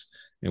few weeks.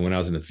 And when I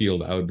was in the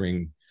field, I would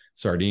bring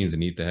sardines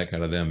and eat the heck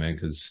out of them, man,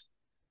 because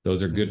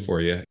those are good for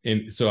you.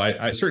 And so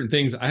I certain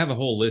things, I have a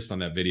whole list on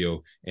that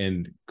video,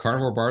 and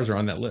carnivore bars are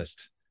on that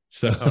list.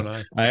 So Oh,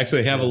 nice. I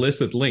actually have a list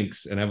with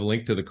links, and I have a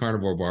link to the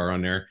carnivore bar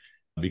on there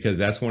because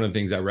that's one of the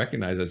things I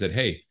recognized. I said,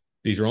 hey,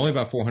 these are only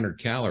about 400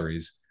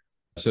 calories.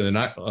 So they're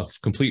not a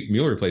complete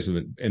meal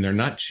replacement, and they're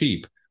not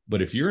cheap.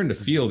 But if you're in the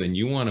field and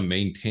you want to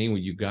maintain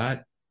what you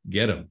got,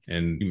 get them,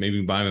 and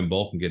maybe buy them in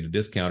bulk and get a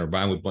discount, or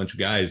buy them with a bunch of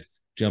guys,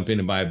 jump in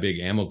and buy a big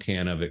ammo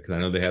can of it, because I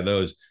know they have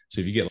those.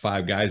 So if you get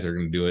 5 guys that are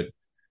going to do it,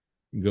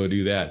 go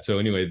do that. So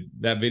anyway,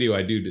 that video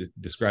I do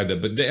describe that.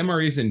 But the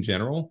MREs in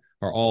general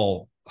are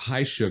all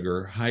high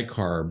sugar, high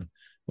carb.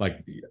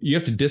 Like you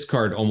have to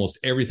discard almost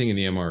everything in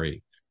the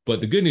MRE. But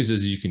the good news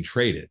is you can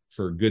trade it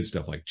for good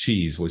stuff like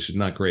cheese, which is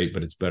not great,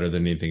 but it's better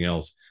than anything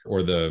else,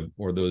 or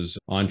those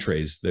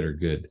entrees that are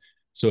good.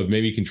 So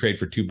maybe you can trade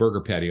for 2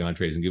 burger patty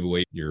entrees and give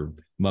away your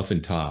muffin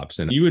tops.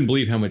 And you wouldn't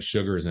believe how much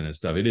sugar is in this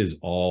stuff. It is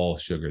all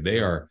sugar. They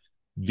are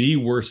the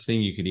worst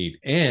thing you can eat.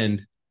 And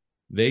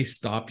they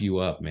stop you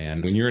up,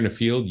 man. When you're in a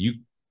field, you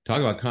talk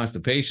about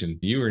constipation.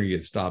 You're going to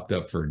get stopped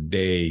up for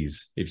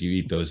days if you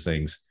eat those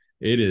things.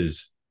 It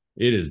is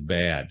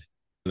bad.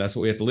 That's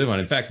what we have to live on.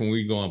 In fact, when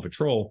we go on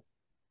patrol,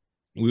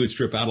 we would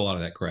strip out a lot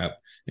of that crap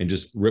and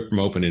just rip them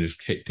open and just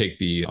take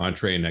the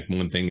entree and that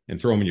one thing and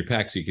throw them in your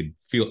pack so you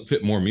could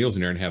fit more meals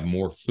in there and have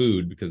more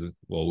food, because,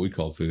 well, we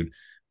call food,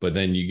 but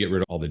then you get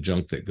rid of all the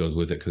junk that goes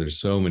with it, because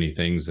there's so many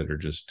things that are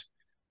just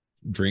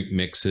drink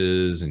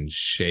mixes and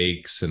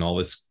shakes and all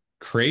this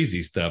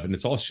crazy stuff, and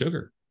it's all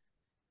sugar.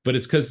 But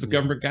it's because the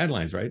government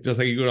guidelines, right? Just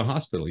like you go to a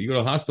hospital. You go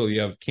to a hospital,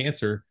 you have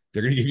cancer,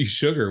 they're going to give you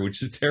sugar,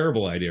 which is a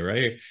terrible idea,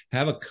 right?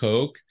 Have a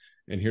Coke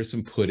and here's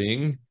some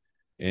pudding,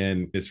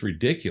 and it's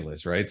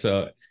ridiculous, right?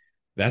 So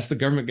that's the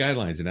government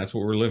guidelines, and that's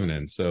what we're living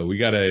in. So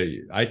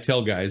I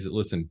tell guys that,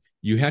 listen,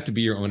 you have to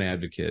be your own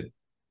advocate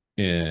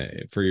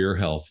for your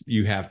health.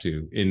 You have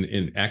to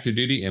in active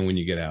duty and when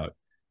you get out,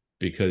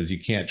 because you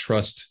can't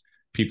trust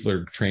people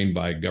are trained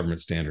by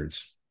government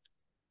standards.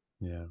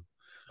 Yeah.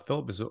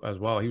 Philip is as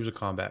well. He was a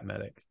combat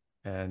medic.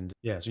 And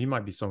yeah, so he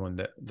might be someone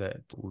that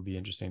would be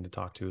interesting to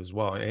talk to as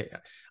well.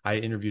 I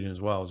interviewed him as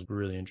well. It was a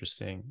really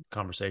interesting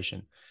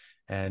conversation.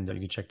 And you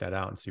can check that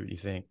out and see what you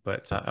think.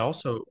 But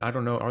I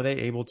don't know, are they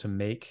able to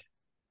make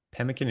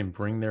pemmican and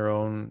bring their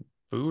own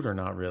food or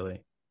not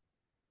really?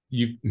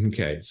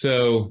 Okay.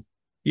 So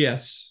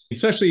yes,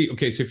 especially,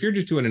 okay. So if you're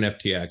just doing an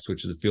FTX,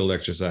 which is a field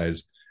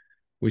exercise,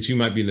 which you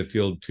might be in the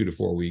field 2 to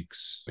 4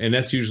 weeks, and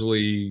that's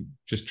usually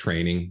just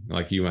training.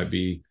 Like you might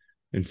be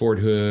in Fort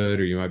Hood,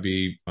 or you might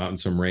be out in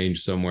some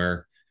range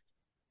somewhere.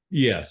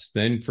 Yes,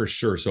 then for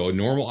sure. So a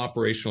normal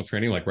operational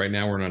training, like right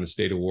now we're in a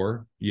state of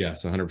war.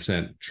 Yes,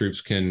 100%.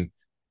 Troops can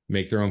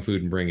make their own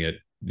food and bring it.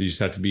 They just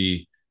have to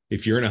be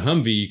If you're in a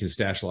Humvee, you can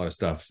stash a lot of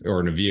stuff, or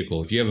in a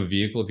vehicle. If you have a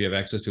vehicle, if you have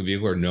access to a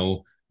vehicle or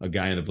know a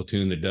guy in the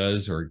platoon that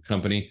does, or a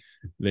company,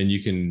 then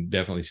you can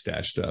definitely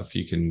stash stuff.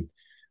 You can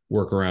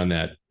work around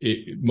that.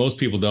 Most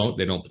people don't.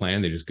 They don't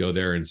plan. They just go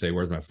there and say,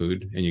 "Where's my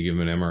food?" And you give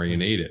them an MRE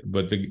and eat it.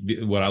 But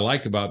what I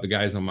like about the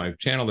guys on my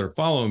channel, they're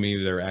following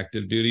me. They're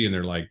active duty, and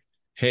they're like,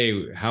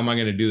 "Hey, how am I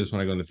going to do this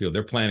when I go in the field?"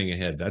 They're planning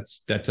ahead.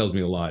 That tells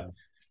me a lot.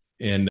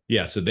 And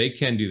yeah, so they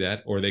can do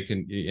that, or they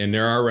can. And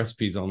there are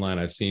recipes online.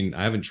 I've seen.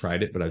 I haven't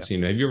tried it, but I've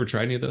seen. Have you ever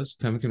tried any of those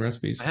pemmican I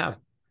recipes? have.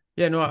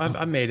 Yeah, no,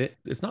 I've made it.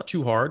 It's not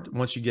too hard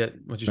once you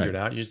Right. stir it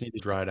out. You just need to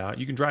dry it out.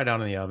 You can dry it out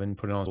in the oven,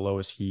 put it on the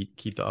lowest heat,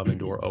 keep the oven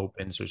door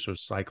open, so it's sort of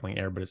cycling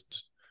air, but it's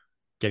just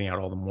getting out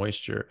all the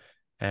moisture.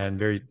 And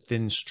very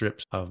thin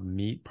strips of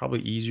meat,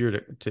 probably easier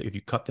to if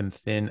you cut them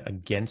thin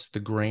against the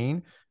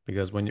grain,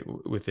 because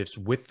if it's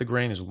with the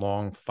grain, there's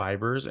long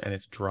fibers and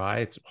it's dry,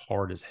 it's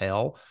hard as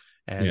hell.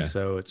 And Yeah.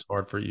 so it's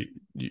hard for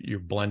your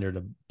blender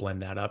to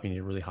blend that up. You need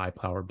a really high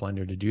powered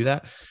blender to do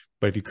that.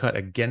 But if you cut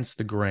against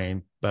the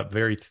grain, but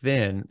very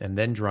thin, and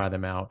then dry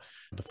them out,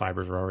 the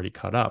fibers are already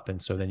cut up.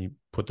 And so then you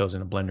put those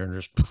in a blender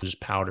and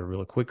just powder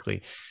really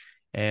quickly.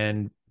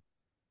 And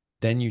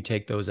then you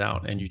take those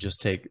out and you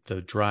just take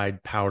the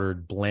dried,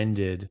 powdered,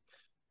 blended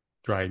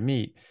dried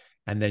meat,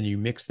 and then you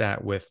mix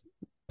that with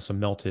some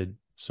melted,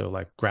 so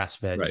like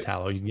grass-fed Right.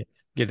 tallow. You can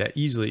get that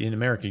easily in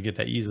America. You get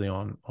that easily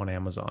on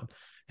Amazon.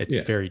 It's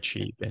Yeah. very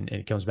cheap, and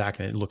it comes back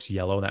and it looks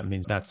yellow. That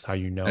means that's how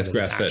you know That's that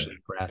it's grass fed. actually Yeah.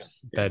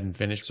 grass-fed and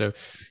finished. So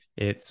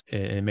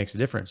it makes a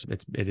difference.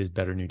 It is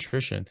better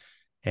nutrition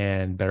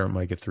and better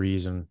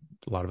omega-3s and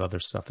a lot of other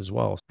stuff as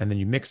well. And then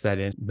you mix that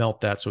in,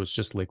 melt that so it's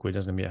just liquid. It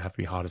doesn't have to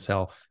be hot as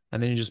hell.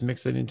 And then you just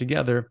mix it in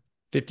together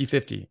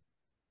 50-50.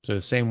 So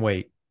the same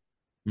weight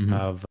Mm-hmm.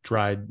 of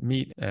dried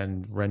meat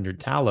and rendered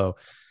tallow.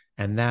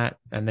 And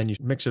then you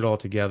mix it all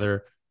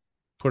together,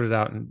 put it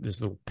out in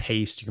this little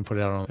paste. You can put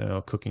it out on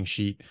a cooking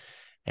sheet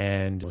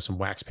and with some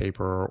wax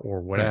paper or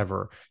Right.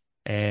 whatever.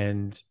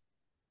 And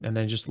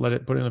then just put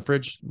it in the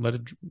fridge, let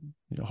it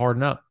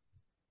harden up.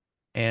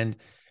 And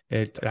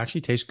it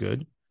actually tastes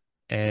good.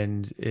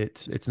 And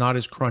it's not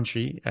as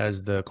crunchy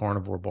as the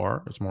carnivore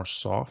bar. It's more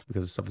soft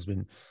because the stuff has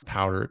been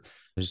powdered.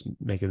 Just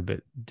make it a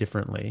bit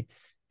differently.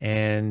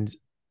 And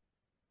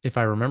if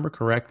I remember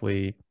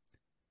correctly,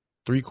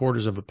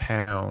 3/4 of a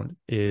pound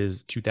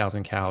is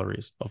 2,000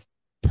 calories of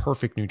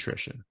perfect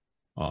nutrition.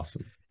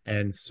 Awesome.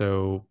 And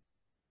so,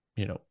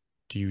 you know,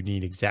 do you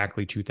need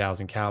exactly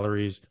 2,000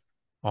 calories?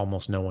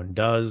 Almost no one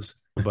does,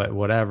 but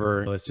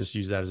whatever. Let's just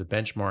use that as a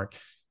benchmark.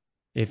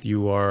 If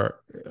you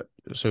are,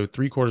 so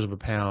 3/4 of a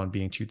pound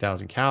being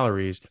 2,000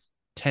 calories,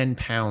 10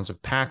 pounds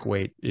of pack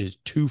weight is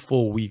 2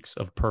 full weeks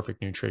of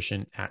perfect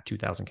nutrition at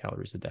 2,000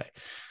 calories a day.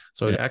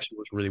 So Yeah. it actually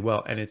works really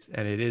well, and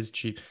it is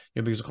cheap,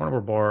 because a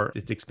carnivore bar,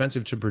 it's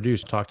expensive to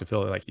produce. Talk to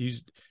Phil, like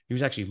he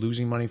was actually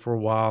losing money for a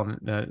while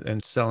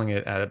and selling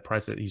it at a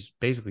price that he's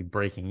basically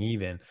breaking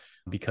even,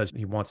 because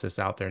he wants this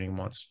out there and he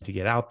wants to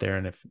get out there,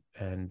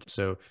 and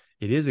so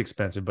it is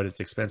expensive, but it's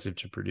expensive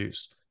to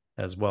produce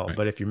as well. Right.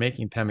 But if you're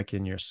making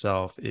pemmican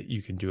yourself,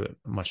 you can do it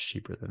much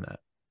cheaper than that.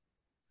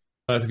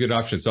 That's a good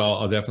option. So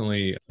I'll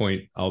definitely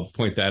I'll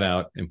point that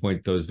out and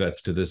point those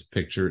vets to this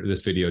picture,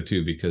 this video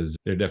too, because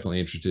they're definitely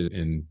interested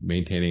in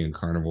maintaining a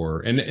carnivore.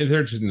 And if they're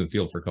interested in the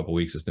field for a couple of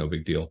weeks, it's no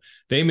big deal.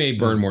 They may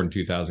burn more than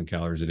 2,000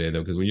 calories a day though,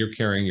 because when you're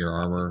carrying your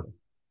armor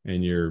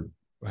and your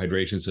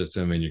hydration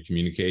system and your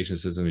communication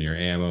system and your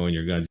ammo and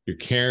your guns, you're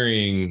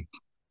carrying,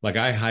 like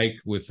I hike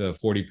with a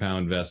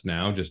 40-pound vest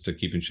now just to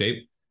keep in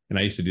shape. And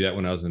I used to do that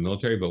when I was in the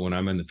military, but when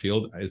I'm in the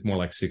field, it's more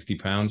like 60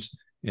 pounds.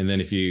 And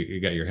then if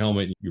you got your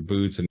helmet, your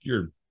boots, and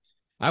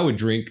I would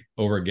drink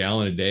over a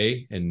gallon a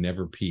day and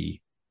never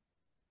pee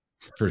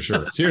for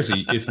sure.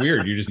 Seriously, it's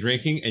weird. You're just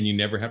drinking and you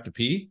never have to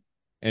pee.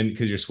 And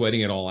because you're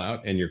sweating it all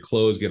out and your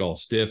clothes get all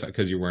stiff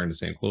because you're wearing the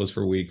same clothes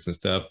for weeks and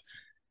stuff.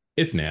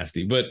 It's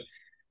nasty, but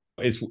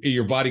it's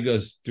your body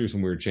goes through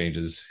some weird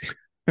changes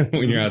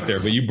when you're out there,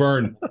 but you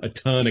burn a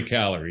ton of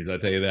calories. I'll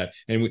tell you that.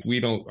 And we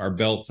don't, our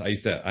belts, I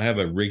have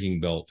a rigging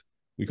belt.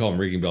 We call them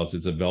rigging belts.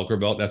 It's a Velcro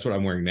belt. That's what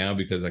I'm wearing now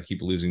because I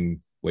keep losing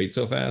weight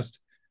so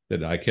fast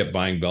that I kept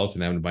buying belts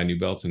and having to buy new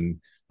belts. And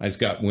I just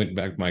went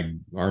back to my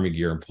army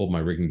gear and pulled my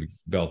rigging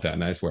belt out.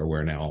 And that's what I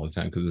wear now all the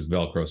time because it's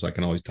Velcro. So I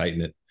can always tighten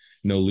it.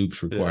 No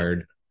loops Yeah.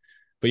 required.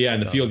 But yeah, in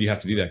the No, field, you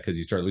have to do that because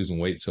you start losing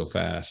weight so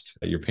fast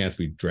that your pants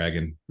be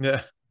dragging.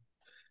 yeah.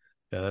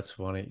 Yeah, that's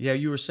funny. Yeah,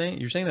 you're saying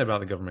that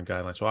about the government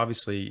guidelines. So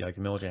obviously, like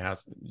the military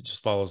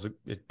just follows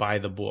it by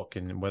the book,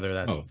 and whether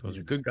Oh, those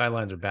are good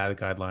guidelines or bad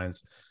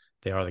guidelines,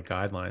 they are the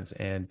guidelines.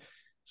 And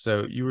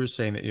so you were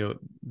saying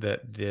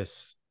that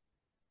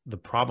the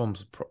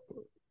problems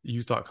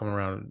you thought coming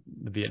around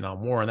the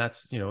Vietnam War, and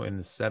that's in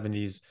the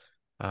 70s,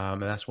 and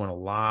that's when a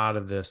lot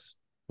of this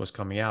was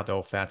coming out.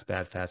 The fat's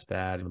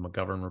bad, and the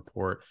McGovern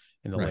report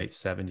in the right. late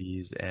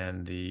 70s,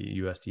 and the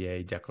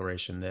USDA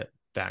declaration that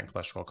fat and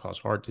cholesterol cause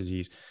heart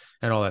disease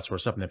and all that sort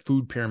of stuff. And the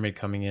food pyramid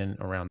coming in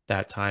around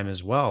that time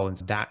as well. And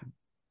that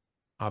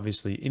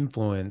obviously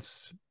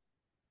influenced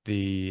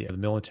the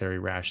military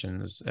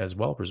rations as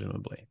well,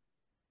 presumably.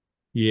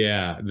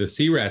 Yeah, the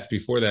sea rats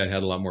before that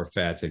had a lot more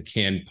fats and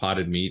canned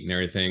potted meat and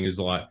everything is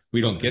a lot. We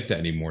don't Okay. get that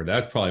anymore.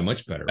 That's probably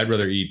much better. I'd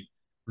rather eat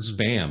Mhm.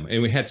 spam,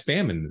 and we had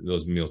spam in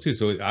those meals too.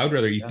 So I would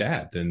rather eat Yeah.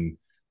 that than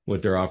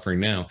what they're offering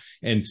now.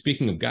 And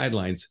speaking of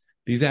guidelines,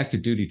 these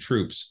active duty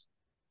troops,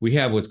 we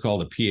have what's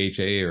called a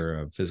PHA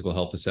or a physical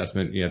health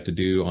assessment you have to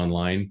do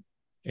online,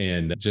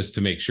 and just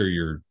to make sure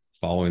you're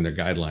following their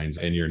guidelines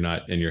and you're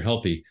not and you're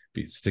healthy,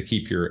 it's to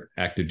keep your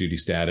active duty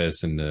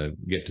status and to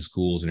get to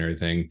schools and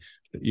everything.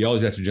 You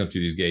always have to jump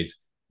through these gates.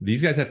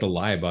 These guys have to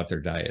lie about their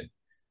diet,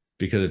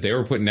 because if they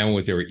were putting down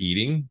what they were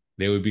eating,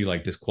 they would be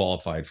like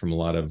disqualified from a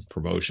lot of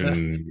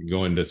promotion,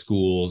 going to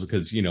schools,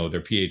 because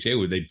their PHA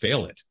would they'd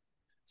fail it.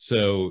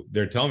 So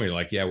they're telling me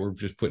like, yeah, we're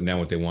just putting down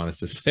what they want us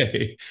to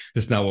say.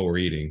 It's not what we're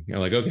eating. I'm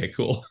like, okay,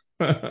 cool.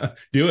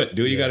 Do it.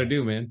 Do what you got to Yeah.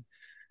 do, man.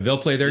 They'll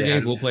play their Yeah.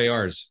 games. We'll play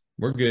ours.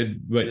 We're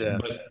good. But Yeah.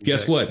 but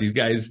guess Exactly. what? These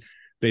guys,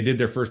 they did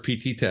their first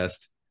PT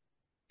test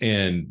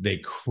and they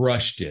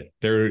crushed it.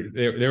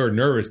 They were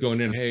nervous going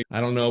in. Hey,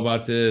 I don't know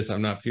about this.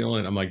 I'm not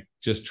feeling it. I'm like,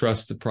 just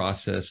trust the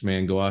process,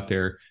 man. Go out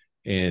there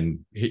and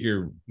hit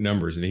your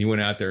numbers. And he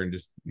went out there and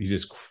he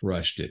just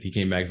crushed it. He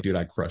came back, dude,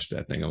 I crushed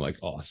that thing. I'm like,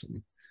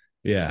 awesome.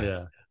 Yeah.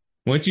 Yeah.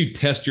 Once you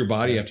test your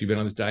body Yeah. after you've been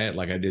on this diet,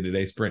 like I did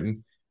today,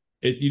 sprinting,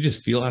 you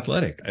just feel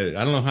athletic. I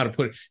don't know how to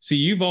put it. See,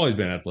 you've always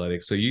been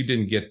athletic, so you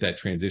didn't get that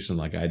transition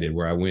like I did,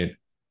 where I went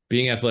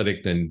being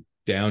athletic, then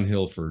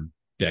downhill for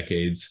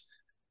decades,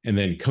 and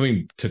then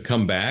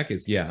come back.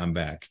 It's yeah, I'm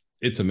back.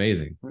 It's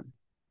amazing.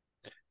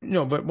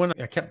 No, but when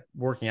I kept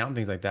working out and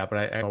things like that,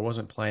 but I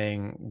wasn't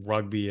playing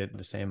rugby at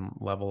the same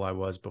level I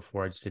was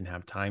before. I just didn't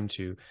have time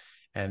to.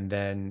 And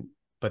then,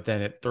 but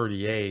then at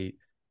 38,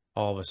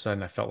 all of a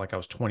sudden I felt like I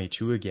was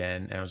 22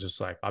 again. And I was just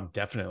like, I'm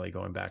definitely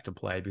going back to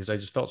play because I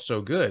just felt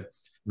so good.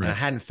 And I Right,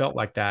 hadn't felt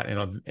like that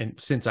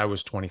since I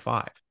was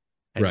 25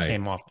 and right,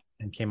 came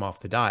off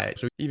the diet.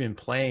 So even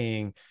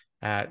playing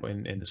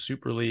in the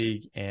Super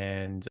League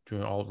and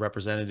doing all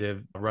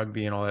representative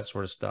rugby and all that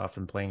sort of stuff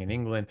and playing in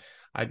England,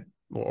 I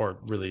or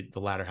really the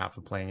latter half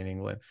of playing in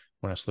England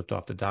when I slipped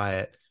off the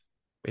diet,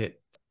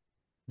 it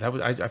that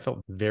was I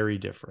felt very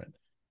different.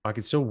 I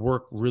could still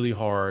work really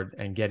hard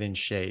and get in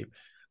shape,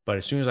 but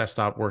as soon as I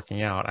stopped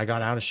working out, I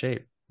got out of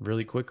shape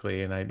really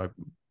quickly, and I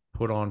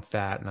put on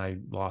fat and I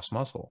lost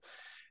muscle,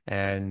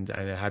 and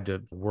I had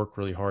to work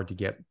really hard to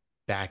get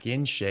back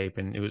in shape,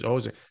 and it was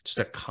always just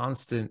a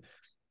constant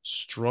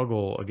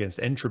struggle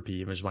against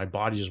entropy, because my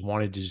body just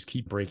wanted to just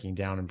keep breaking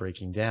down,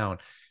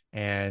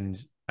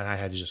 and I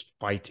had to just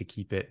fight to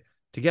keep it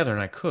together,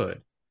 and I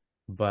could.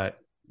 But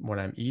when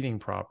I'm eating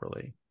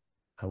properly,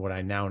 and what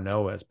I now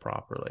know as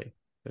properly,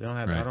 I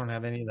right. don't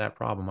have any of that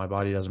problem. My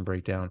body doesn't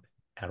break down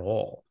at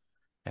all.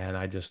 And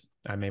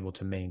I'm able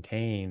to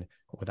maintain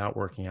without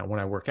working out. When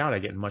I work out, I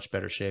get in much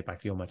better shape. I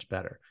feel much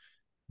better,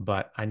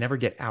 but I never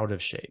get out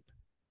of shape.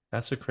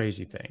 That's the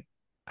crazy thing.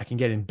 I can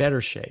get in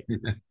better shape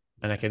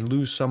and I can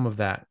lose some of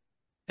that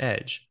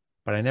edge,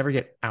 but I never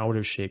get out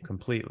of shape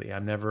completely.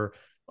 I'm never,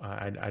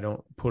 I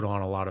don't put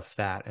on a lot of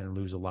fat and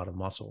lose a lot of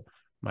muscle.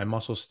 My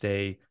muscles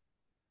stay,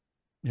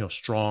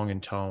 strong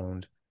and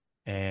toned,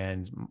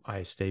 and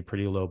I stay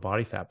pretty low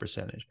body fat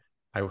percentage.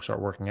 I will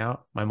start working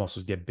out, my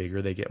muscles get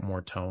bigger, they get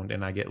more toned,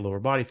 and I get lower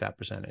body fat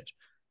percentage.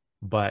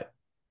 But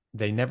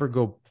they never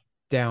go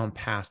down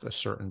past a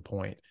certain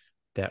point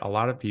that a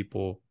lot of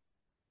people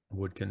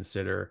would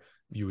consider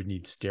you would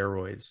need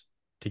steroids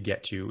to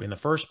get to in the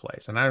first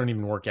place. And I don't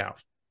even work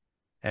out.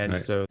 And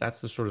Right, so that's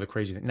the sort of the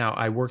crazy thing. Now,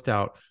 I worked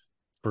out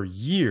for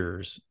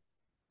years,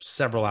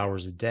 several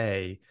hours a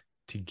day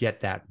to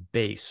get that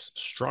base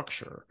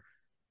structure.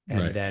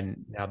 And right.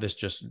 then now this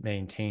just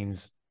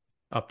maintains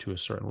up to a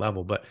certain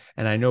level.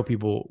 And I know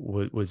people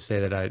would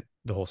say that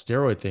the whole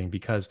steroid thing,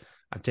 because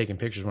I've taken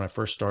pictures when I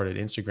first started,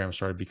 Instagram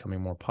started becoming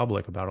more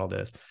public about all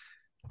this.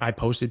 I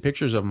posted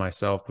pictures of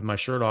myself with my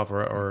shirt off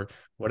or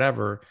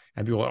whatever.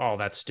 And people are like, oh,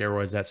 that's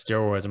steroids. That's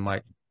steroids. I'm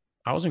like,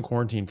 I was in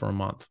quarantine for a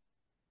month.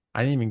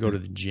 I didn't even go to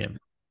the gym.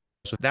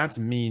 So that's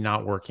me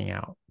not working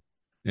out.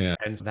 Yeah.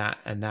 And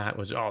that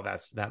was, oh,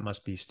 that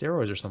must be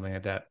steroids or something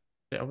like that.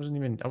 I wasn't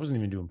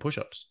even doing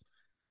push-ups.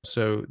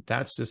 So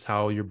that's just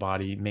how your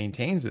body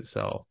maintains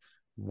itself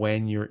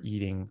when you're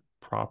eating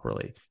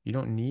properly. You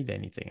don't need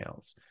anything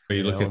else, But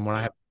you look at and when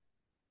I have,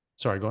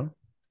 sorry, go on.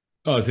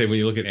 oh, I say when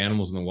you look at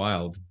animals in the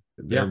wild,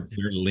 Yeah.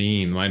 they're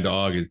lean. My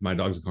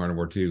dog's a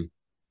carnivore too.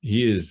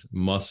 He is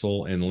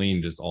muscle and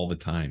lean just all the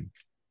time.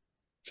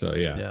 So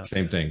yeah, Yeah.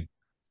 same thing.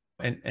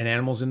 And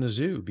animals in the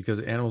zoo, because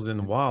animals in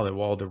the wild,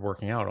 while they're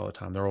working out all the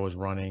time, they're always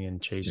running and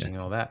Yeah. chasing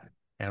and all that.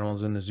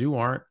 Animals in the zoo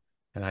aren't,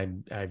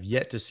 and I've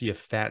yet to see a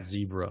fat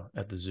zebra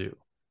at the zoo,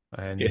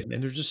 Yeah.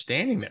 and they're just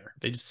standing there.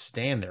 They just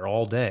stand there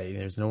all day.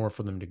 There's nowhere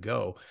for them to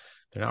go.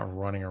 They're not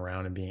running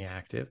around and being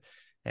active.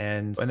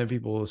 And then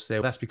people will say,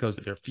 well, that's because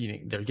they're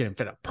getting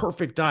fed a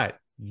perfect diet.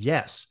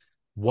 Yes,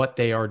 what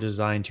they are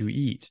designed to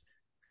eat.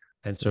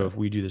 And so Right. if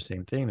we do the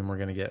same thing, then we're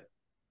going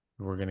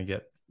to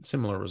get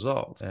similar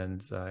results.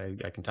 And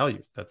I can tell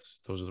you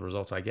those are the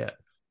results I get.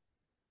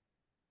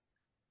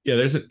 Yeah,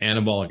 there's an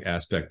anabolic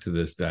aspect to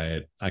this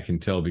diet. I can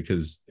tell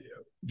because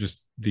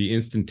just the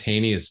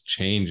instantaneous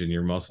change in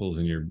your muscles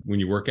and when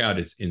you work out,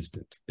 it's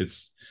instant.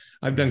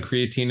 I've done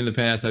creatine in the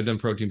past. I've done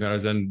protein powder.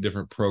 I've done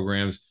different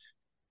programs.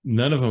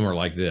 None of them are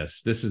like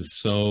this. This is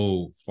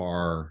so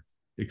far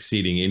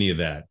exceeding any of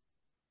that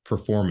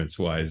performance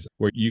wise,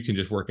 where you can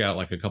just work out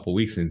like a couple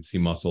weeks and see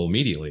muscle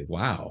immediately.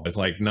 Wow. It's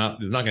not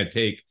going to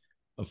take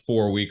a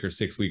 4 week or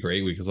 6 week or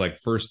 8 weeks. It's like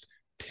first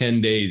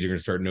 10 days, you're going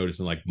to start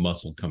noticing like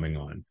muscle coming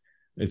on.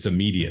 It's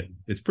immediate.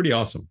 It's pretty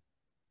awesome.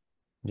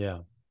 Yeah.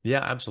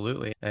 Yeah,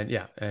 absolutely. And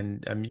yeah,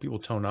 and I mean, people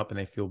tone up and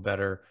they feel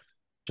better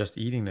just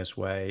eating this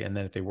way. And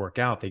then if they work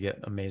out, they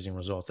get amazing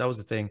results. That was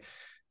the thing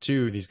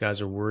too. These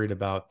guys are worried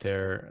about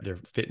their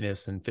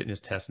fitness and fitness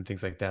tests and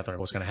things like that. They're like,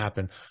 what's going to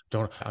happen?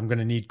 I'm going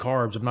to need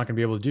carbs. I'm not going to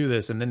be able to do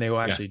this. And then they will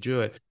actually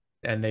do it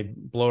and they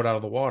blow it out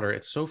of the water.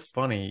 It's so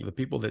funny. The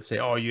people that say,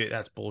 oh,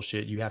 that's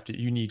bullshit.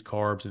 You need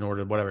carbs in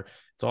order to whatever.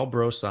 It's all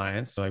bro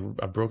science. So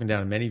I've broken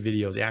down in many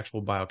videos, the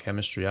actual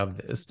biochemistry of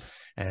this,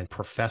 and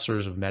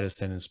professors of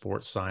medicine and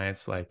sports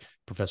science, like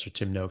Professor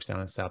Tim Noakes down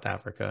in South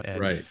Africa,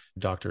 and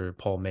Dr.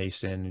 Paul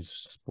Mason,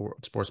 who's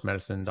sports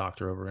medicine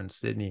doctor over in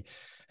Sydney,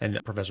 and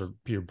Professor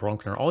Peter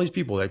Brunkner. All these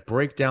people that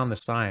break down the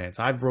science.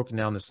 I've broken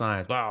down the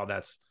science. Wow,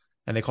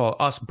 and they call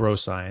us bro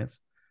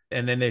science.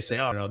 And then they say,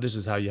 oh, no, this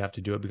is how you have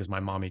to do it because my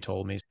mommy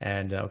told me.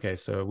 And okay,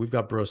 so we've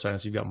got bro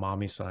science, you've got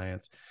mommy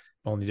science.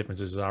 Only difference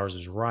is ours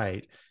is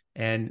right.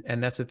 And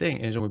that's the thing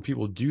is when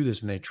people do this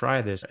and they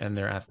try this and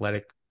their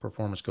athletic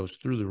performance goes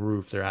through the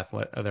roof,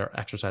 their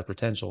exercise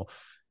potential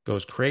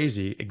goes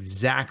crazy,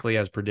 exactly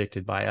as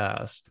predicted by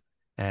us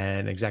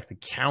and exactly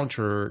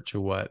counter to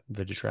what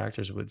the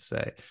detractors would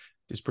say.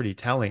 It's pretty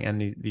telling.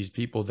 And these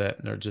people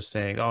that are just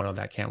saying, oh, no,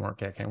 that can't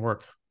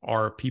work,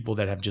 are people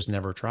that have just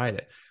never tried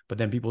it. But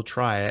then people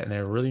try it and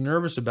they're really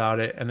nervous about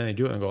it. And then they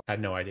do it and go, I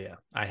had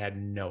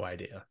no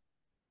idea.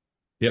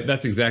 Yep.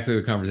 That's exactly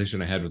the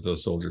conversation I had with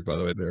those soldiers, by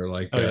the way.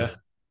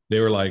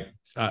 They're like,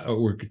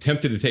 we're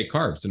tempted to take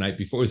carbs the night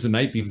before. It was the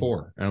night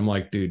before. And I'm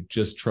like, dude,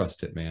 just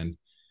trust it, man.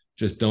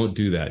 Just don't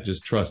do that.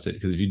 Just trust it.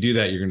 Because if you do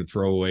that, you're going to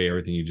throw away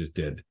everything you just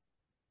did.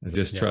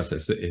 Just trust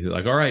it.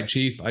 Like, all right,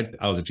 chief.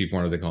 I was a chief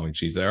warrant. They call me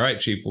chief. All right,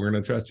 chief, we're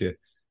going to trust you.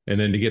 And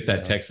then to get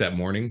that text that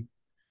morning.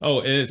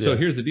 Oh, and so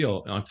here's the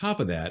deal. On top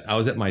of that, I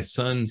was at my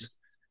son's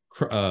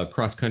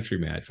cross country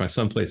match. My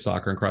son plays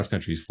soccer and cross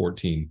country. He's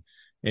 14.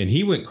 And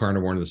he went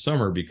carnivore in the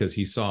summer because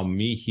he saw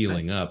me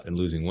healing up and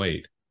losing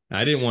weight.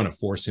 I didn't want to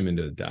force him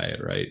into a diet,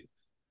 right?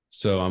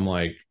 So I'm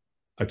like,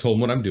 I told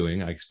him what I'm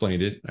doing. I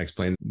explained it. I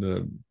explained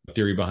the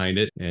theory behind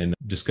it and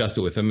discussed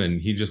it with him. And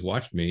he just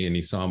watched me and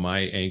he saw my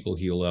ankle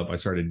heal up. I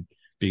started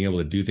being able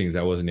to do things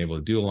I wasn't able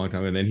to do a long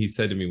time. And then he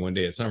said to me one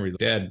day at summer, he's like,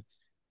 Dad,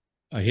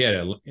 he had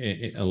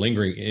a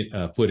lingering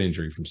foot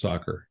injury from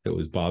soccer that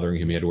was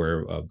bothering him. He had to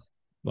wear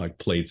like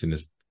plates in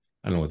his,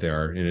 I don't know what they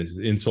are, in his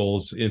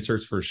insoles,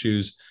 inserts for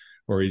shoes,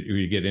 or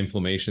you get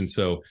inflammation.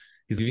 So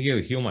he's like, you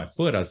can heal my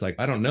foot. I was like,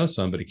 I don't know,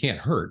 son, but it can't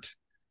hurt.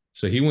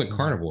 So he went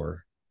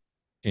carnivore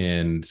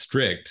and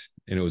strict,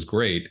 and it was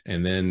great.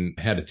 And then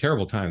had a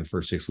terrible time the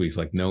first 6 weeks,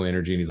 like no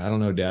energy. And he's, I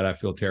don't know, Dad, I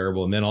feel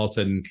terrible. And then all of a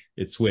sudden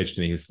it switched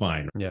and he was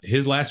fine. Yeah.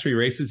 His last 3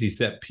 races, he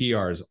set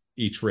PRs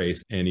each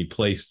race, and he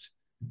placed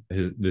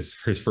his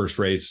first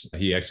race.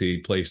 He actually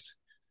placed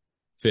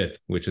 5th,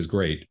 which is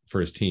great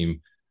for his team.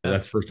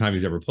 That's the first time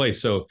he's ever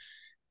placed. So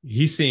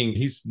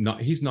he's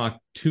knocked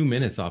 2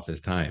 minutes off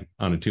his time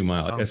on a 2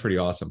 mile. Wow. That's pretty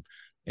awesome.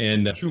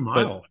 And 2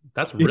 mile,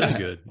 that's really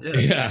good.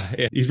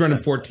 Yeah. He's running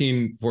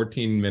 14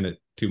 minute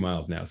 2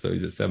 miles now. So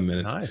he's at 7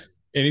 minutes. Nice.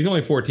 And he's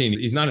only 14.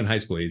 He's not in high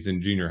school. He's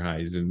in junior high.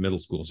 He's in middle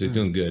school. So he's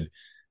doing good.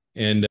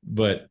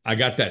 But I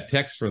got that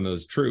text from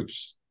those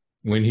troops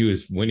when he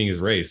was winning his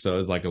race. So it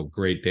was like a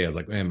great day. I was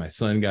like, man, my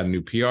son got a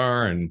new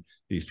PR and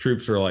these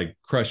troops are like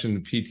crushing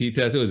the PT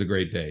test. It was a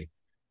great day.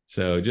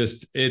 So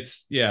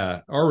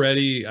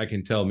already I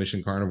can tell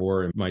Mission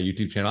Carnivore and my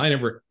YouTube channel. I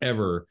never,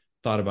 ever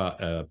thought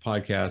about a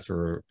podcast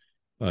or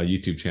a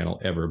YouTube channel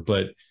ever.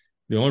 But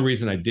the only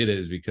reason I did it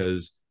is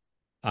because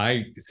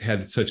I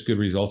had such good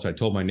results. I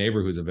told my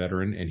neighbor who's a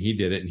veteran and he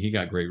did it and he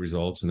got great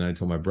results. And then I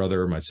told my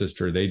brother, my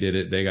sister, they did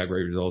it. They got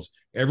great results.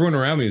 Everyone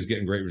around me was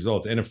getting great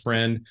results, and a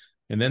friend.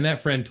 And then that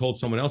friend told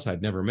someone else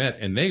I'd never met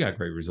and they got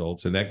great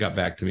results. And that got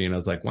back to me. And I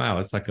was like, wow,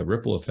 it's like a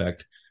ripple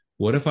effect.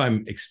 What if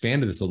I'm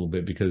expanded this a little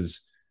bit?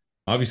 Because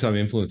obviously I'm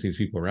influencing these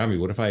people around me.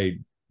 What if I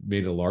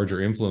made a larger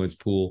influence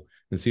pool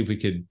and see if we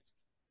could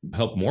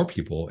help more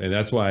people? And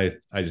that's why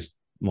I just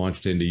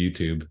launched into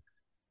YouTube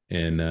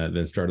and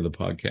then started the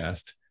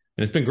podcast.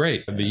 And it's been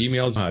great. Yeah. The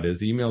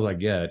emails I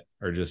get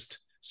are just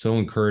so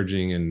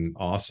encouraging and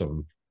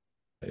awesome.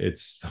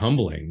 It's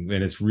humbling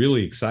and it's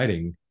really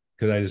exciting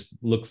because I just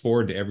look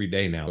forward to every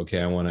day now.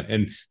 Okay, I want to,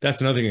 and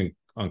that's another thing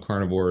on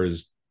Carnivore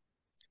is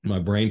my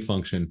brain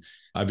function.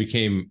 I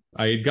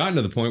had gotten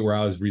to the point where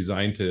I was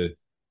resigned to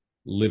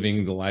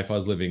living the life I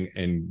was living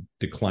and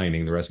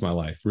declining the rest of my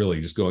life,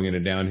 really just going in a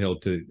downhill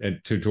to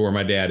where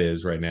my dad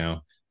is right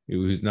now.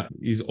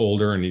 He's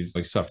older and he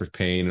suffers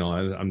pain and all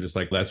that. I'm just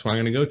like, that's what I'm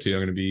going to go to. I'm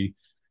going to be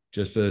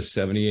just a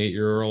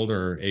 78-year-old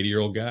or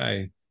 80-year-old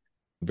guy,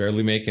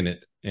 barely making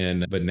it.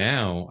 But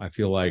now I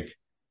feel like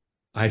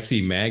I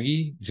see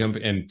Maggie jump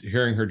and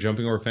hearing her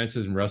jumping over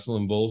fences and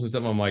wrestling bulls and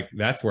stuff. I'm like,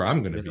 that's where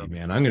I'm going to be,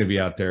 man. I'm going to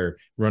be out there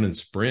running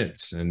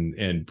sprints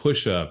and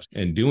push-ups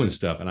and doing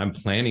stuff. And I'm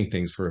planning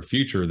things for a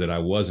future that I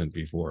wasn't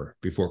before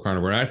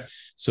Carnivore.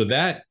 So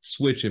that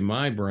switch in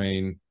my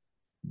brain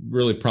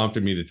really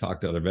prompted me to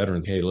talk to other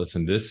veterans. Hey,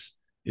 listen, this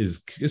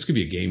could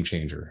be a game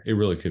changer. It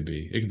really could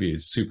be. It could be a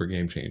super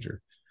game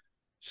changer.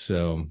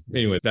 So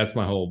anyway, that's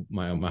my whole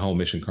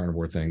mission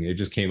carnivore thing. It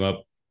just came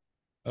up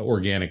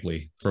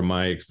organically from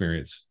my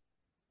experience.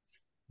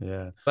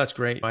 Yeah, that's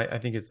great. I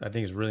think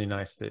it's really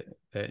nice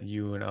that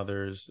you and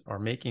others are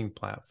making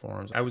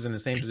platforms. I was in the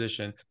same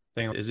position,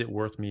 saying, is it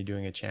worth me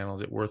doing a channel?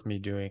 Is it worth me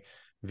doing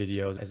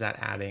videos? Is that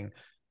adding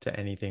to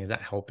anything? Is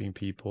that helping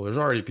people? There's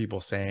already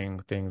people saying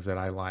things that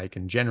I like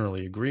and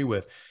generally agree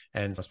with,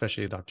 and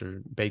especially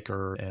Dr.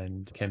 Baker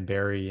and Ken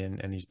Berry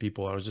and these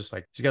people. I was just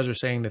like, these guys are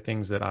saying the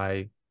things that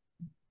I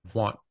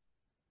want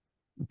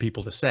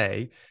people to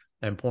say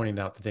and pointing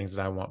out the things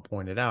that I want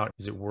pointed out.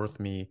 Is it worth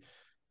me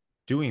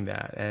doing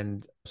that?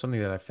 And something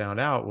that I found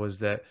out was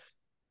that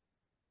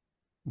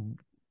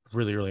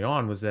really early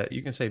on was that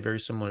you can say very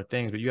similar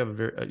things, but you have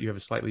a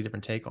slightly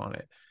different take on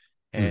it.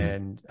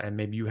 And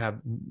maybe you have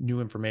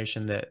new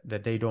information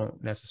that they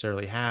don't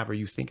necessarily have, or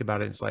you think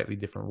about it in a slightly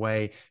different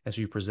way, and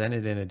so you present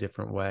it in a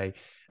different way,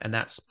 and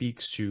that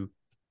speaks to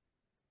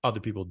other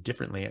people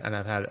differently. And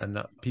I've had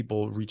enough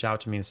people reach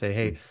out to me and say,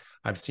 hey,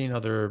 I've seen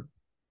other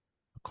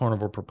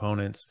carnivore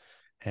proponents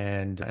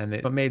and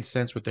it made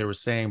sense what they were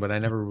saying, but I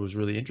never was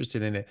really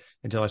interested in it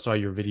until I saw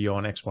your video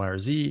on X, Y, or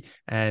Z.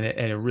 And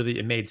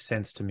it made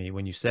sense to me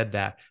when you said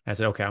that. And I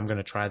said, okay, I'm going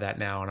to try that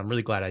now. And I'm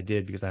really glad I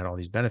did, because I had all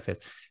these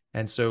benefits.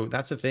 And so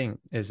that's the thing,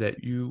 is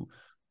that you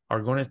are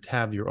going to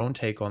have your own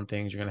take on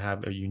things. You're going to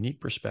have a unique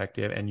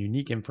perspective and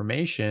unique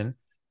information.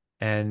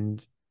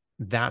 And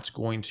that's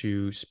going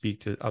to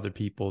speak to other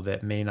people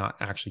that may not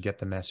actually get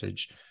the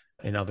message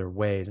in other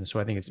ways. And so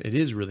I think it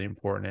is really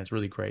important. And it's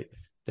really great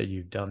that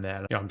you've done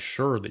that. I'm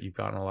sure that you've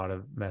gotten a lot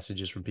of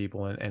messages from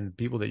people, and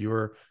people that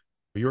your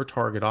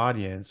target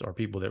audience are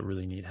people that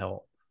really need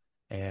help.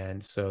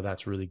 And so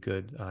that's really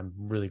good. I'm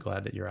really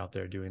glad that you're out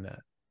there doing that.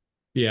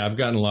 Yeah, I've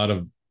gotten a lot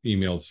of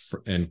emails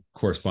and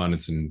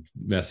correspondence and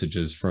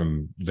messages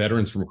from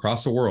veterans from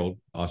across the world,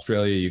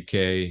 Australia,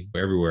 UK,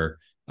 everywhere,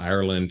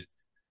 Ireland,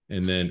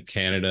 and then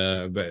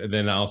Canada. But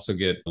then I also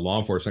get law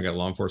enforcement. I got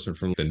law enforcement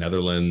from the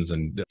Netherlands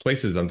and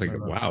places. I'm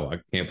thinking, wow, I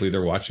can't believe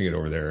they're watching it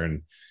over there.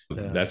 And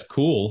that's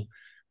cool.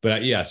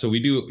 But yeah, so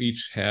we do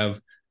each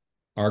have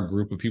our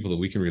group of people that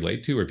we can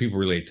relate to, or people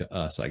relate to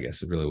us, I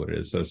guess is really what it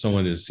is. So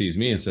someone just sees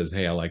me and says,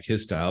 hey, I like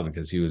his style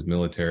because he was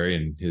military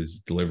and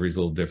his delivery is a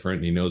little different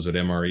and he knows what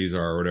MREs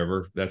are or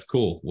whatever. That's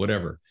cool,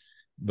 whatever.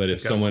 But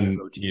if someone,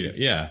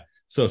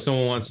 so if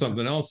someone wants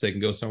something else, they can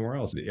go somewhere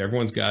else.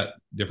 Everyone's got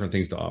different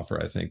things to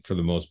offer, I think, for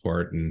the most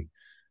part. And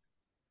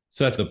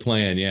so that's the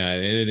plan. Yeah.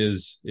 And it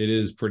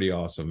is pretty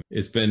awesome.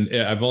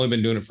 I've only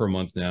been doing it for a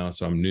month now,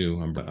 so I'm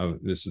new.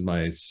 This is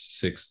my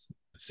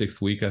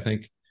sixth week, I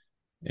think.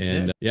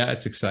 And yeah,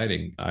 it's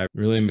exciting. I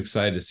really am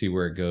excited to see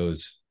where it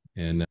goes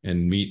and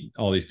meet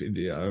all these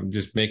people. I'm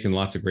just making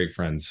lots of great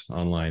friends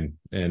online,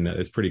 and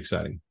it's pretty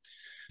exciting.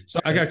 So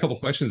I got a couple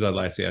of questions I'd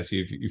like to ask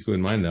you, if you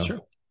wouldn't mind, though. Sure.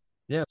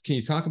 Yeah. Can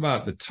you talk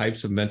about the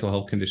types of mental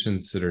health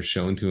conditions that are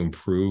shown to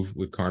improve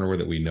with carnivore,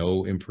 that we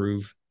know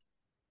improve?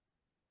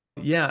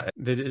 Yeah,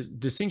 the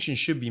distinction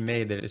should be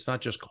made that it's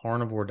not just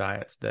carnivore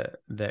diets that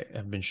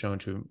have been shown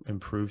to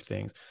improve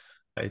things.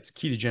 It's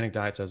ketogenic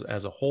diets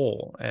as a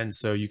whole. And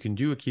so you can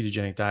do a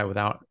ketogenic diet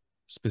without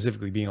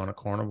specifically being on a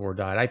carnivore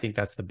diet. I think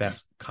that's the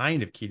best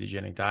kind of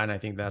ketogenic diet. And I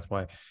think that's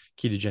why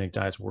ketogenic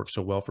diets work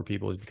so well for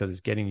people, is because it's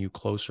getting you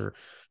closer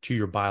to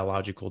your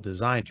biological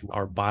design, to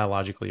our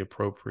biologically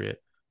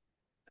appropriate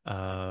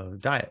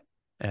diet.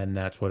 And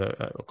that's what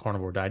a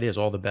carnivore diet is.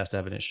 All the best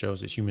evidence shows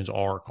that humans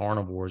are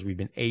carnivores. We've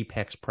been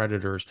apex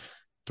predators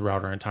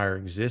throughout our entire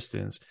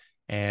existence.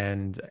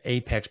 And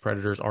apex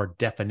predators are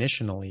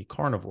definitionally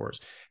carnivores.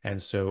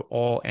 And so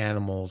all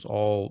animals,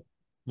 all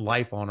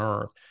life on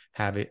Earth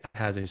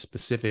has a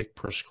specific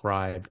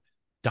prescribed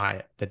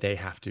diet that they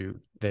have to,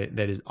 that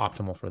is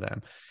optimal for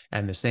them.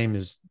 And the same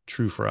is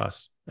true for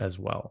us as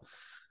well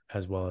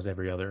as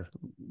every other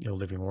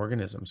living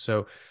organism.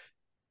 So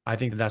I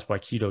think that's why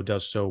keto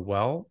does so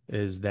well,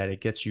 is that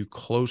it gets you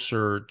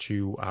closer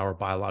to our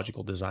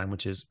biological design,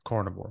 which is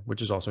carnivore,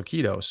 which is also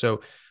keto.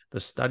 So the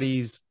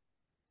studies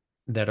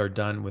that are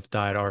done with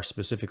diet are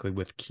specifically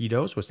with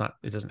keto. So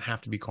it doesn't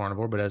have to be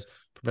carnivore, but as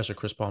Professor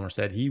Chris Palmer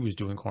said, he was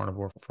doing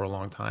carnivore for a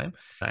long time.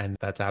 And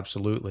that's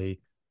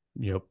absolutely,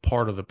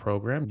 part of the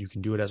program. You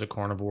can do it as a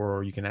carnivore,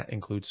 or you can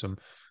include some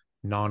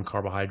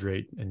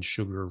non-carbohydrate and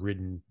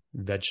sugar-ridden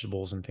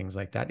vegetables and things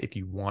like that if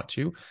you want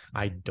to.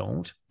 I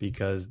don't,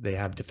 because they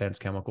have defense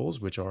chemicals,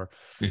 which are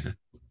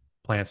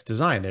plants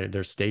design.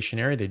 They're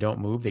stationary. They don't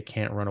move. They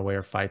can't run away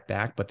or fight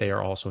back, but they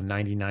are also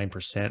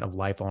 99% of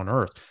life on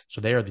Earth.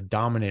 So they are the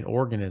dominant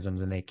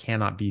organisms, and they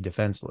cannot be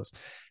defenseless.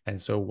 And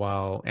so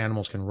while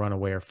animals can run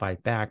away or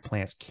fight back,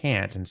 plants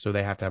can't. And so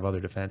they have to have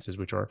other defenses,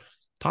 which are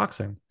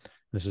toxin.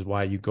 This is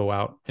why you go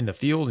out in the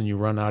field and you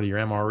run out of your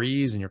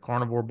MREs and your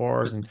carnivore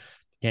bars and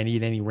can't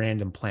eat any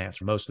random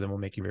plants. Most of them will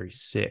make you very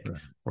sick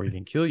or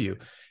even kill you.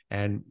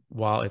 And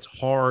while it's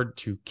hard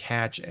to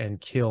catch and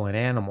kill an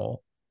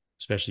animal,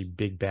 especially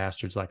big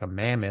bastards like a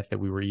mammoth that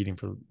we were eating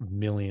for a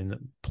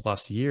million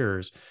plus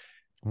years,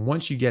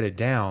 once you get it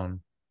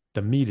down,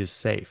 the meat is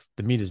safe.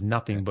 The meat is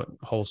nothing but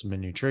wholesome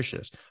and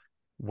nutritious.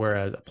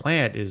 Whereas a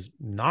plant is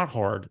not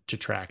hard to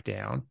track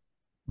down,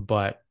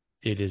 but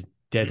it is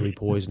deadly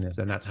poisonous,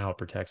 and that's how it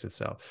protects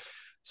itself.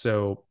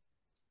 So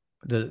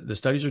the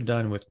studies are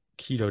done with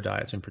keto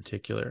diets in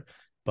particular,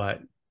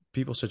 but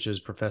people such as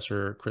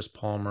Professor Chris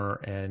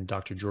Palmer and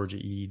Dr. Georgia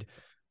Ede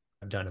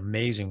have done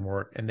amazing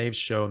work, and they've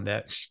shown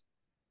that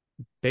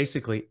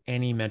basically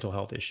any mental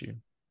health issue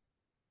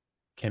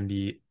can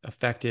be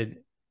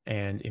affected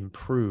and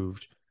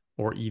improved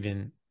or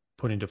even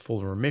put into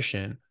full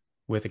remission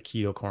with a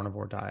keto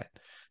carnivore diet.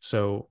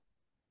 So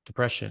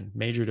depression,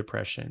 major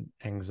depression,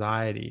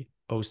 anxiety,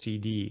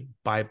 OCD,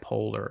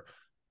 bipolar,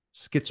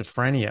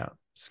 schizophrenia,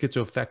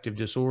 schizoaffective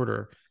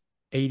disorder,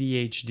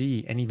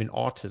 ADHD, and even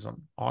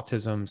autism.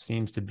 Autism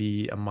seems to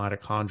be a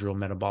mitochondrial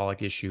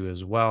metabolic issue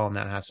as well, and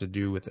that has to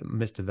do with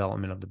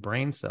misdevelopment of the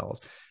brain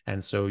cells.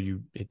 And so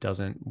it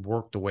doesn't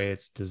work the way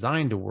it's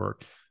designed to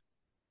work.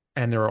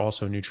 And there are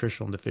also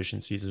nutritional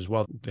deficiencies as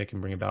well that can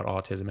bring about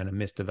autism and a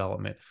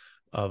misdevelopment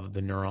of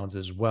the neurons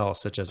as well,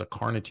 such as a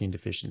carnitine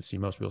deficiency.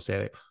 Most people say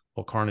that,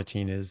 well,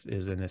 carnitine is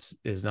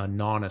a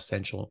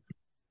non-essential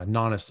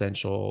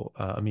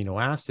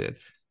amino acid,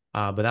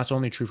 but that's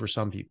only true for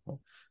some people,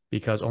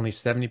 because only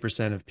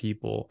 70% of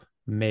people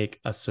make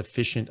a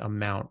sufficient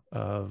amount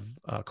of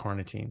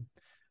carnitine.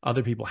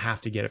 Other people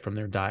have to get it from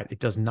their diet. It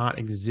does not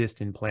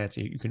exist in plants.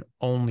 You can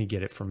only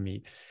get it from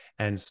meat.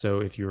 And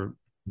so if you're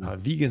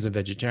vegans and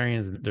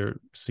vegetarians, they're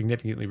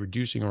significantly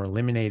reducing or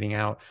eliminating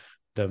out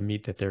the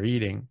meat that they're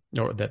eating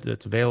or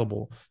that's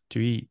available to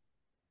eat,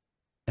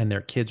 and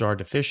their kids are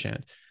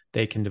deficient,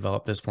 they can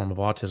develop this form of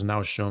autism. That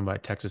was shown by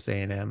Texas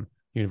A&M,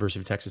 University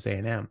of Texas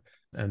A&M,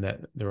 and that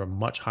there are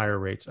much higher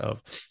rates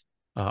of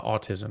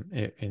autism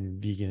in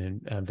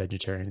vegan and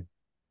vegetarian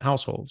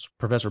households.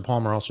 Professor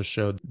Palmer also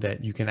showed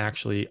that you can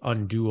actually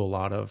undo a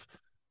lot of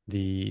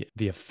the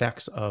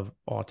effects of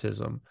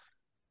autism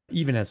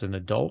even as an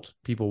adult.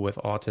 People with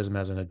autism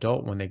as an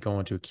adult, when they go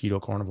into a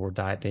keto carnivore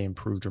diet, they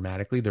improve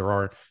dramatically. There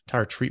are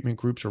entire treatment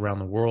groups around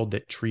the world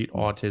that treat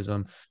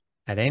autism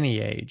at any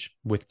age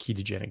with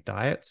ketogenic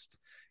diets,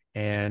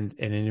 and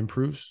it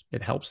improves,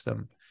 it helps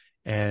them.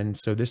 And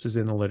so this is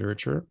in the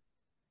literature.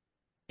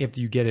 If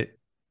you get it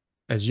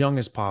as young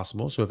as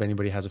possible, so if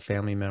anybody has a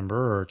family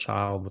member or a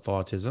child with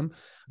autism,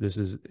 this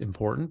is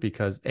important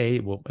because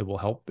it will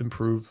help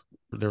improve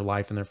their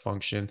life and their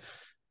function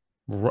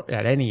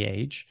at any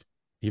age,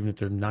 even if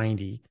they're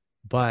 90.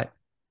 But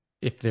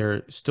if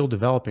they're still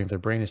developing, if their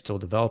brain is still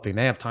developing,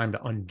 they have time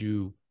to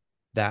undo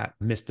that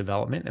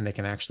misdevelopment, and they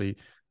can actually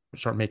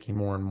start making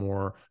more and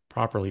more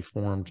properly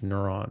formed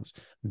neurons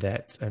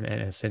that and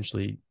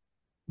essentially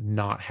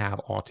not have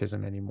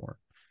autism anymore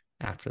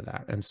after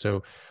that. And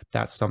so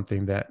that's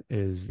something that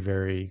is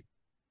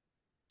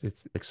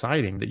it's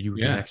exciting that you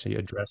can actually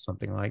address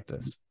something like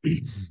this.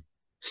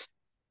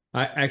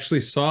 I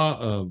actually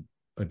saw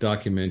a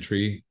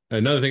documentary.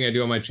 Another thing I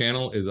do on my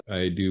channel is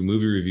I do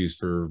movie reviews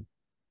for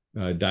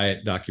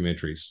diet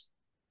documentaries.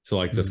 So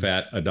like the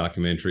Fat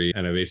documentary,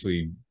 and I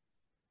basically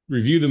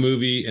review the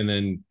movie and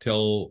then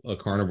tell a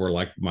carnivore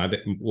like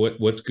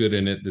what's good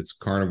in it that's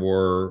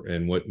carnivore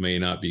and what may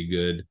not be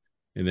good,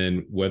 and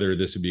then whether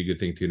this would be a good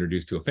thing to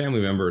introduce to a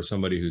family member or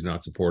somebody who's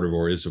not supportive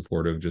or is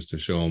supportive, just to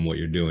show them what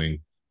you're doing.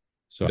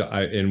 So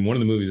and one of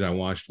the movies I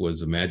watched was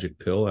The Magic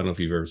Pill. I don't know if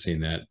you've ever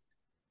seen that,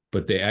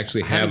 but they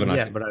actually have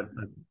but I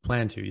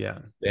plan to. Yeah,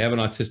 they have an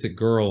autistic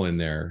girl in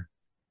there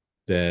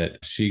that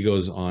she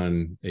goes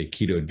on a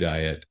keto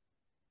diet,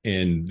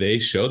 and they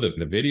show the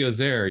videos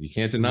there. You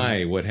can't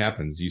deny what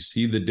happens. You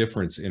see the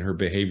difference in her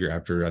behavior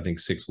after, I think,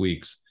 6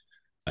 weeks.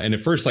 And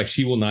at first, like,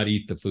 she will not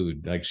eat the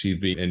food. Like,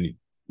 and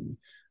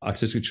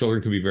autistic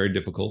children can be very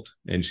difficult,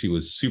 and she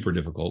was super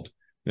difficult.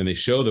 And they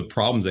show the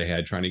problems they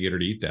had trying to get her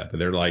to eat that. But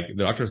they're like,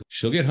 the doctors,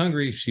 she'll get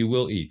hungry, she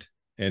will eat.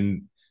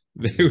 And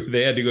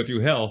they had to go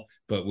through hell.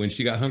 But when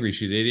she got hungry,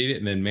 she did eat it.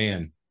 And then,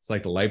 man, it's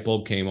like the light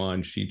bulb came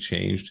on. She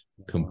changed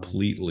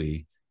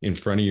completely in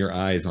front of your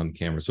eyes on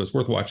camera. So it's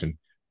worth watching.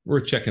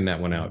 Worth checking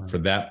that one out for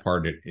that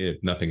part, if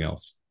nothing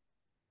else.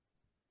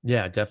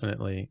 Yeah,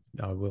 definitely.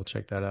 I will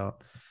check that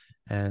out.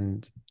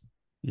 And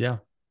yeah,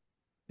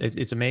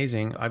 it's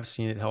amazing. I've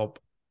seen it help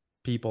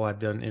people. I've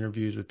done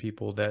interviews with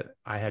people that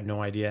I had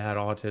no idea had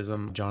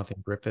autism,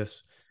 Jonathan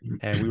Griffiths.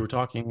 And we were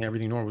talking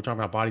everything normal. We were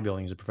talking about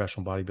bodybuilding. He's a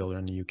professional bodybuilder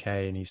in the UK.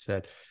 And he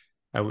said,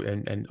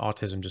 and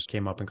autism just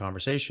came up in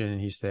conversation.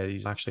 And he said,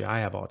 I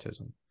have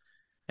autism.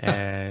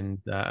 And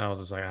I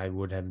was just like, I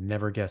would have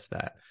never guessed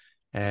that.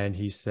 And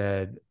he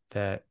said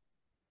that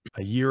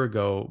a year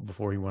ago,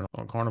 before he went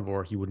on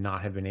carnivore, he would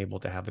not have been able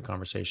to have the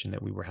conversation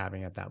that we were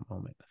having at that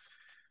moment.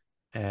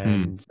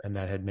 And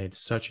that had made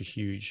such a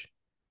huge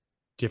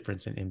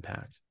difference and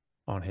impact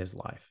on his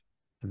life.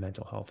 the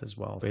mental health as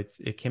well.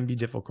 It can be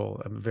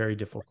difficult, very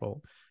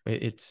difficult.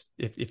 It's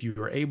if you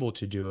are able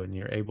to do it and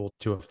you're able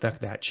to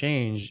affect that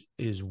change,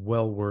 is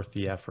well worth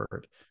the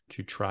effort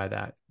to try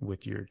that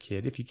with your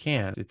kid. If you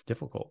can, it's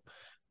difficult,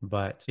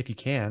 but if you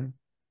can,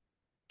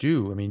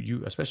 do. I mean,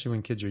 you, especially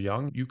when kids are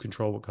young, you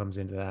control what comes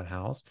into that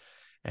house,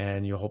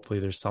 and you hopefully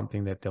there's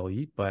something that they'll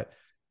eat. But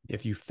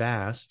if you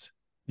fast,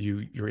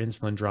 your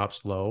insulin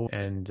drops low,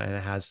 and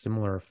it has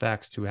similar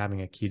effects to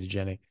having a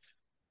ketogenic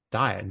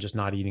diet and just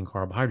not eating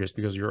carbohydrates,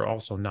 because you're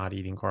also not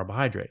eating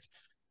carbohydrates,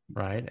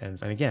 right?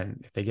 And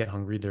again, if they get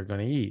hungry, they're going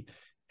to eat.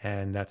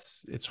 And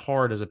it's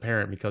hard as a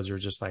parent, because you're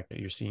just like,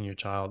 you're seeing your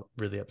child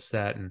really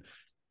upset and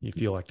you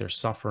feel like they're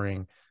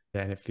suffering,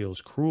 and it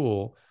feels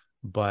cruel,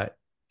 but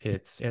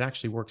it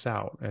actually works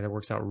out, and it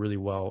works out really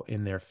well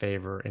in their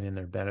favor and in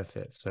their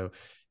benefit. So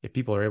if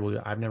people are able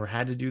to, I've never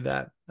had to do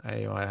that. I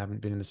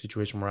haven't been in the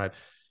situation where I've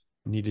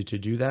needed to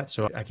do that.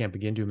 So I can't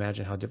begin to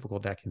imagine how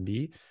difficult that can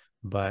be.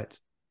 But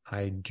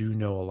I do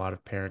know a lot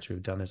of parents who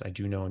have done this. I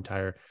do know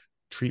entire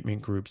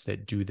treatment groups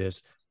that do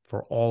this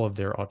for all of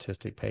their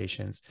autistic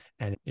patients,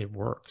 and it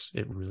works.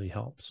 It really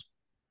helps.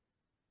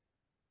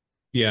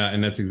 Yeah,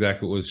 and that's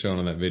exactly what was shown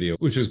on that video,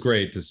 which is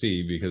great to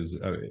see, because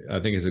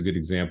I think it's a good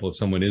example. If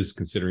someone is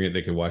considering it,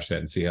 they can watch that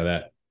and see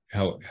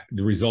how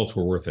the results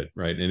were worth it,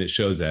 right? And it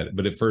shows that.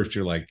 But at first,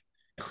 you're like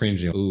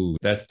cringing. Ooh,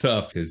 that's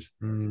tough, because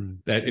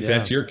that if Yeah.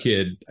 that's your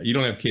kid, you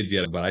don't have kids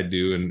yet, but I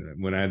do.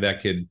 And when I had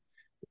that kid,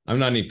 I'm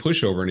not any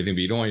pushover or anything,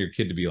 but you don't want your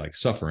kid to be like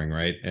suffering,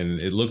 right? And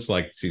it looks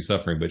like she's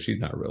suffering, but she's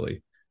not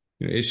really.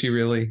 Is she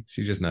really?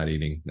 She's just not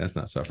eating. That's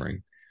not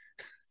suffering.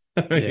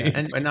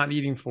 Yeah. And not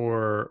eating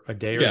for a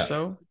day or Yeah,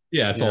 so,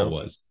 yeah, that's you all it know,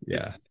 was.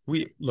 Yeah,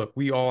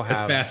 we all that's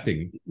have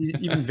fasting.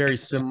 even very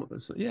similar.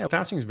 Yeah.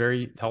 Fasting is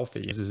very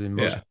healthy. This is in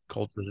most Yeah.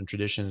 cultures and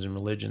traditions and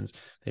religions.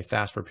 They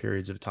fast for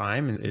periods of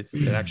time, and it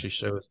actually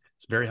shows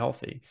it's very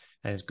healthy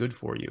and it's good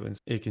for you. And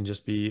it can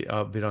just be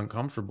a bit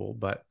uncomfortable,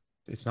 but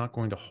it's not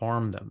going to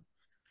harm them.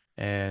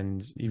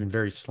 And even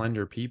very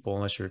slender people,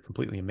 unless you're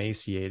completely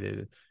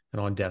emaciated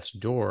and on death's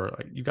door,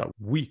 like, you got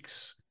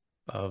weeks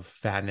of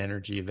fat and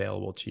energy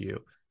available to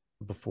you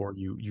before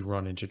you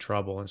run into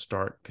trouble and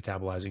start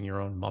catabolizing your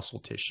own muscle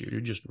tissue.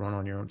 You just run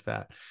on your own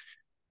fat.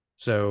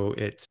 So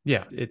it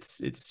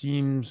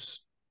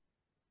seems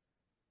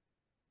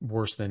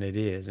worse than it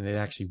is, and it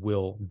actually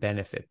will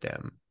benefit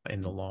them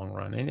in the long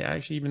run, and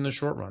actually even the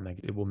short run.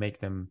 Like, it will make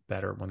them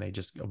better when they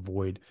just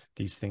avoid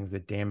these things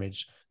that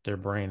damage their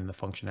brain and the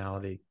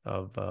functionality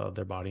of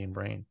their body and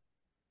brain.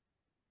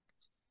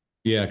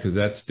 Yeah, because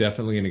that's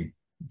definitely going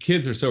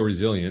kids are so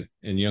resilient,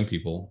 and young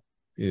people,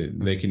 they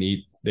Mm-hmm. can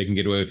eat, they can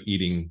get away with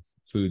eating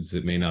foods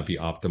that may not be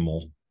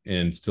optimal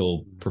and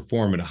still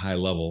perform at a high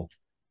level.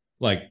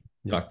 Like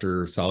Yeah.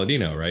 Dr.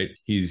 Saladino, right?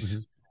 Mm-hmm.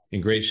 He's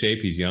in great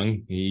shape. He's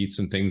young. He eats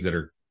some things that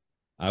are,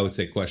 I would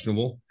say,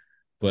 questionable.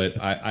 But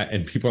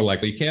and people are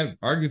like, well, you can't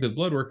argue with the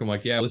blood work. I'm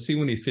like, yeah, let's see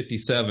when he's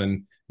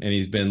 57 and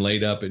he's been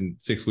laid up in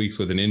 6 weeks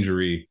with an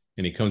injury,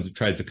 and he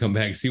tries to come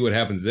back, see what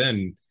happens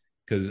then.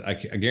 Because I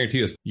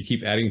guarantee you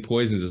keep adding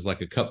poisons, it's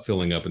like a cup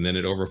filling up, and then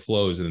it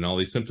overflows, and then all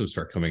these symptoms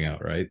start coming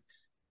out, right?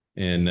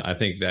 And I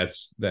think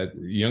that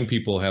young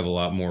people have a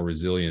lot more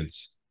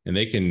resilience, and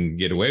they can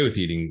get away with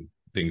eating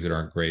things that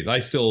aren't great.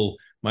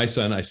 My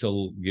son, I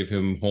still give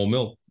him whole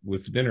milk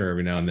with dinner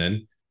every now and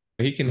then.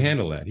 He can Mm-hmm.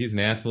 handle that. He's an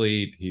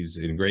athlete. He's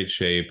in great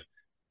shape.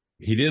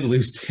 He did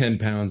lose 10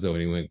 pounds though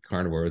when he went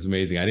carnivore. It was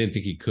amazing. I didn't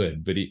think he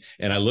could, but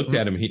and I looked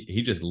at him,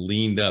 he just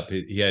leaned up.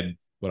 He had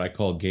what I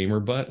call gamer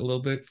butt a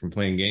little bit from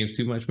playing games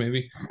too much,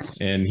 maybe.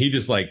 And he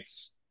just like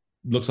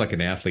looks like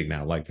an athlete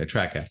now, like a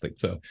track athlete.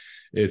 So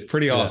it's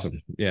pretty Yeah.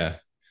 awesome. Yeah.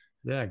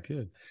 Yeah.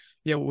 Good.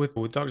 Yeah. With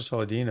Dr.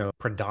 Saladino,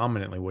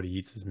 predominantly what he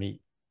eats is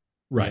meat,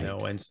 Right.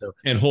 and so,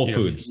 And whole he's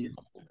foods. yeah,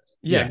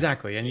 Yeah.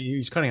 exactly. And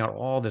he's cutting out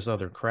all this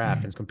other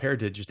crap. And compared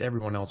to just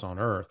everyone else on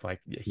earth,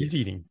 like, Yeah. he's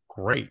eating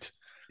great.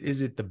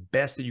 Is it the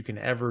best that you can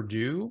ever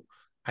do?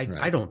 I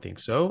Right. don't think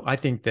so. I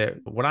think that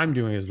what I'm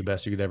doing is the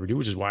best you could ever do,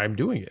 which is why I'm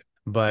doing it.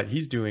 But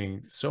he's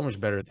doing so much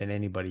better than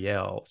anybody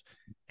else.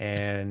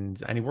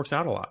 And he works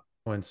out a lot.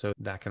 And so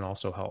that can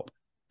also help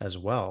as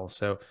well.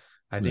 So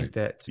I Right. think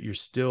that you're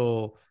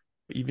still,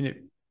 even if,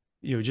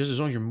 just as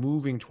long as you're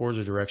moving towards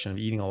a direction of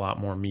eating a lot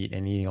more meat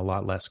and eating a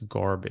lot less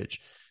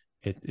garbage,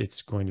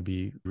 it's going to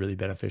be really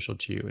beneficial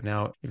to you.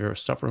 Now, if you're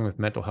suffering with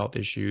mental health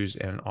issues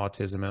and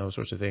autism and those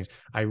sorts of things,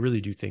 I really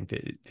do think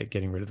that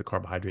getting rid of the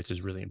carbohydrates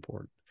is really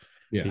important,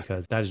 Yeah.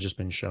 because that has just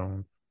been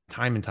shown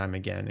time and time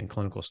again in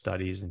clinical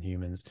studies in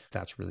humans.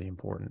 That's really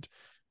important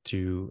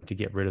to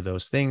get rid of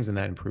those things, and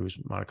that improves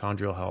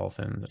mitochondrial health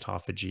and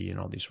autophagy and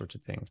all these sorts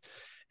of things.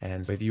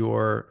 And if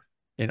you're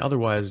in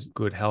otherwise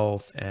good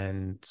health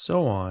and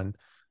so on,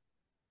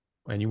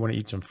 and you want to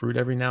eat some fruit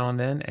every now and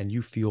then, and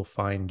you feel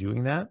fine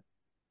doing that,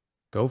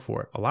 go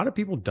for it. A lot of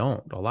people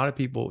don't. A lot of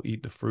people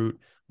eat the fruit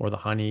or the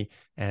honey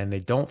and they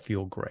don't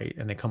feel great,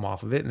 and they come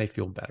off of it and they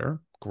feel better.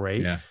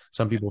 Great. Yeah.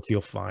 Some people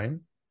feel fine.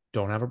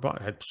 Don't have a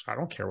problem. I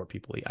don't care what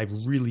people eat. I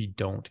really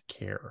don't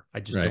care. I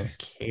just Right. don't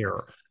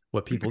care.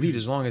 what people eat,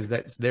 as long as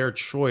that's their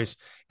choice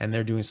and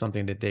they're doing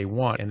something that they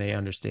want and they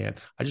understand.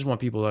 I just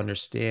want people to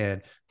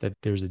understand that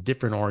there's a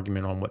different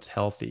argument on what's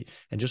healthy.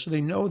 And just so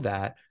they know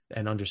that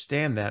and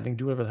understand that, they can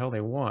do whatever the hell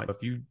they want.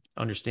 If you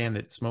understand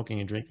that smoking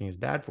and drinking is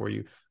bad for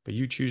you, but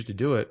you choose to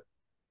do it,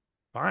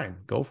 fine,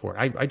 go for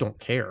it. I don't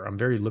care. I'm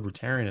very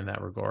libertarian in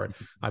that regard.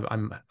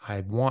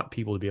 I want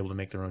people to be able to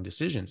make their own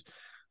decisions.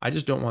 I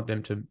just don't want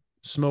them to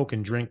smoke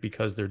and drink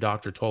because their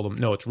doctor told them,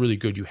 no, it's really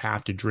good. You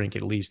have to drink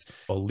at least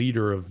a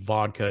liter of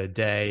vodka a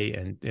day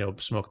and, you know,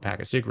 smoke a pack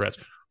of cigarettes,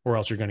 or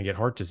else you're going to get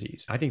heart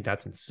disease. I think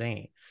that's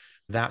insane.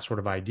 That sort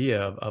of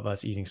idea of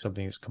us eating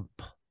something is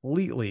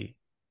completely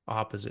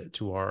opposite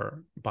to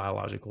our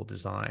biological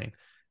design.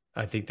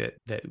 I think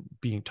that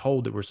being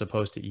told that we're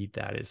supposed to eat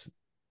that is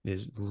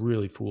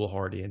really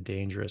foolhardy and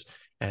dangerous.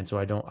 And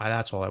so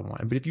that's all I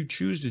want. But if you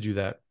choose to do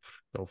that,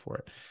 go for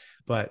it.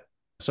 But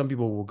some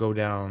people will go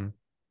down,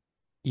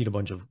 eat a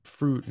bunch of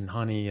fruit and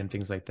honey and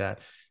things like that.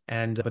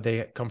 But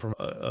they come from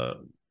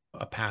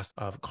a past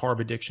of carb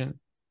addiction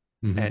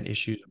and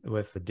issues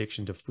with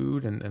addiction to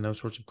food and those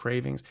sorts of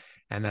cravings.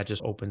 And that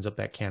just opens up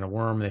that can of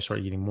worm. And they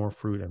start eating more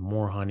fruit and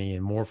more honey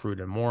and more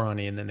fruit and more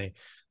honey. And then they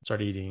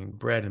start eating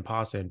bread and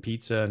pasta and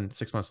pizza. And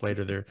 6 months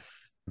later, they're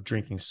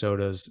drinking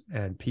sodas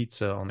and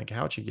pizza on the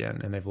couch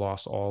again, and they've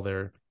lost all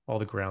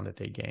the ground that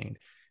they gained.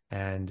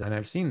 And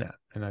I've seen that,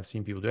 and I've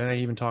seen people do it. And I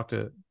even talked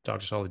to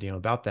Dr. Saladino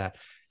about that,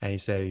 and he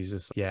said he's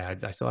just, yeah,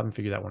 I still haven't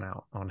figured that one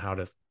out on how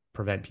to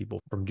prevent people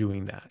from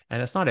doing that.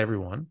 And it's not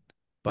everyone,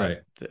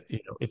 but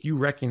if you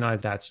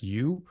recognize that's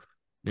you,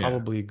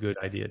 probably a good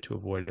idea to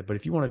avoid it. But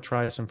if you want to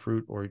try some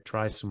fruit or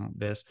try some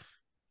this,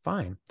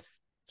 fine.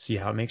 See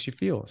how it makes you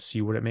feel.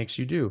 See what it makes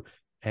you do.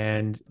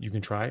 And you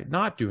can try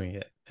not doing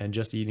it and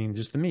just eating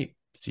just the meat.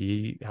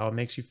 See how it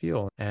makes you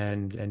feel.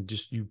 And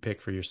just you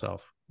pick for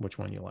yourself which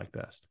one you like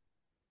best.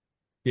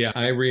 Yeah,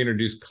 I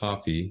reintroduced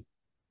coffee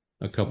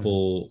a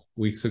couple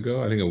weeks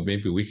ago. I think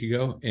maybe a week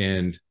ago.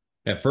 And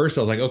at first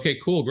I was like, okay,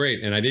 cool,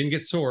 great. And I didn't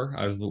get sore.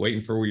 I was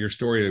waiting for your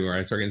story where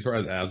I started getting sore.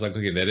 I was like,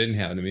 okay, that didn't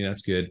happen to me.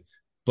 That's good.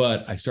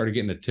 But I started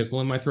getting a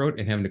tickle in my throat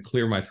and having to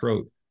clear my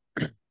throat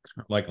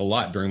like a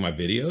lot during my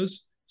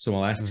videos. So my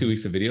last 2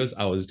 weeks of videos,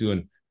 I was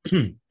doing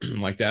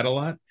like that a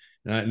lot.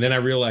 And then I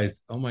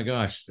realized, oh my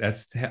gosh,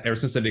 that's ever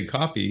since I did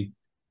coffee.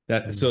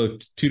 So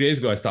 2 days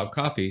ago, I stopped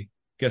coffee.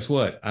 Guess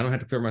what? I don't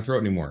have to clear my throat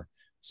anymore.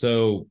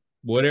 So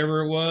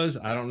whatever it was,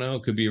 I don't know.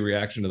 It could be a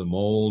reaction to the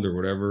mold or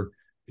whatever.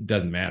 It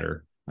doesn't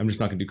matter. I'm just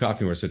not going to do coffee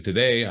anymore. So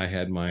today I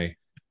had my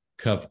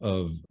cup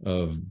of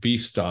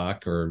beef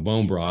stock or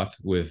bone broth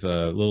with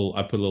I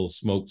put a little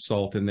smoked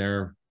salt in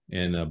there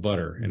and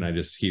butter, and I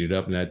just heat it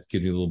up, and that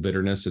gives me a little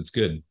bitterness. It's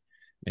good.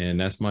 And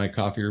that's my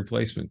coffee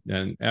replacement.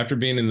 And after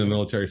being in the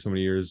military so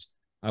many years,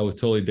 I was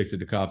totally addicted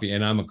to coffee,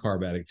 and I'm a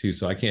carb addict too,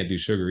 so I can't do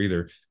sugar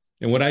either.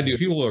 And what I do,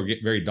 people are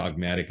get very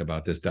dogmatic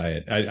about this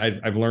diet.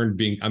 I've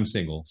learned I'm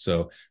single,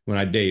 so when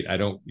I date, I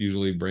don't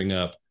usually bring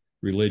up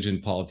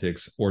religion,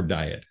 politics, or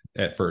diet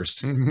at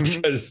first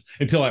because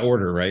until I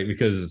order, right?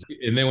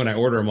 And then when I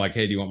order, I'm like,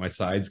 hey, do you want my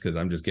sides? Because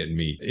I'm just getting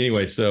meat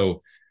anyway.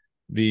 So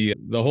the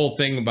whole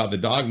thing about the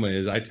dogma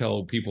is I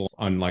tell people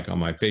on my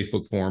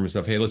Facebook forum and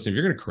stuff, hey, listen, if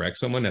you're going to correct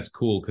someone, that's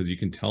cool because you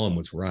can tell them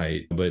what's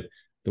right. But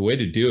the way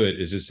to do it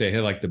is just say,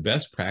 hey, like the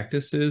best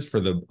practices for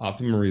the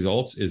optimum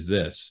results is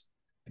this.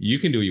 You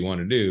can do what you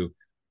want to do,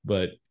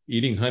 but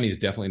eating honey is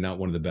definitely not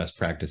one of the best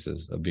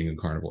practices of being a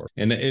carnivore.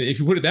 And if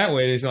you put it that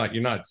way, it's like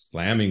you're not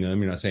slamming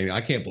them. You're not saying,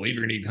 I can't believe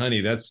you're going to eat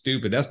honey. That's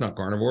stupid. That's not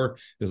carnivore.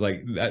 It's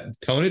like that.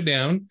 Tone it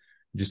down.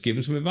 Just give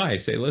them some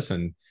advice. Say,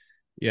 listen,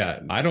 yeah,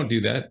 I don't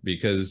do that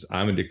because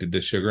I'm addicted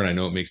to sugar and I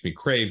know it makes me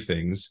crave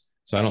things.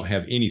 So I don't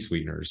have any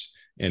sweeteners.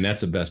 And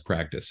that's the best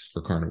practice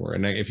for carnivore.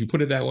 And if you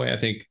put it that way, I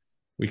think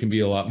we can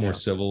be a lot more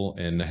civil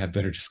and have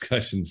better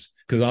discussions,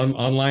 because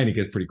online it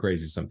gets pretty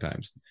crazy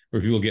sometimes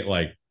where people get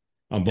like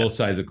on both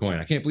sides of the coin.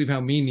 I can't believe how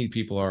mean these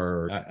people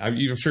are.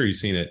 I'm sure you've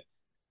seen it.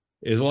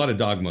 There's a lot of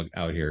dogma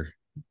out here.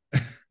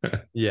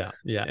 Yeah.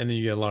 And then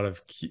you get a lot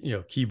of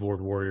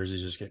keyboard warriors who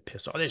just get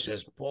pissed off. This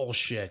is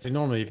bullshit. And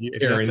normally, if you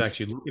have to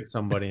actually look at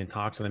somebody and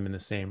talk to them in the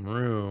same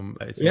room,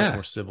 it's much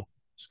more civil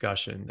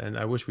discussion. And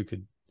I wish we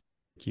could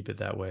keep it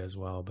that way as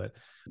well. But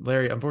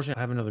Larry, unfortunately,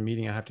 I have another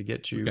meeting I have to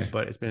get to,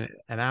 but it's been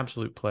an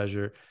absolute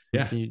pleasure.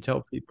 Yeah. Can you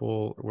tell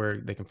people where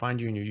they can find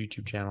you in your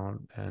YouTube channel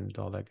and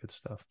all that good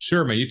stuff?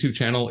 Sure. My YouTube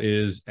channel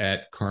is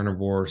at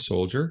Carnivore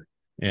Soldier,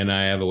 and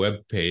I have a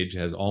web page,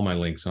 has all my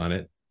links on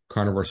it,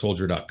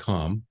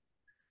 carnivoresoldier.com.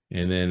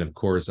 And then, of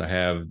course, I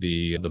have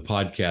the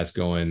podcast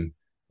going,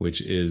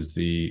 which is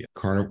the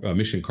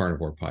Mission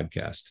Carnivore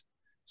podcast.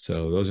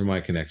 So those are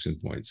my connection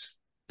points.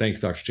 Thanks,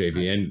 Dr.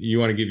 Chaffee. And you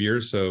want to give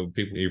yours? So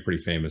you're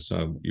pretty famous,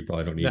 so you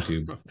probably don't need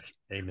to.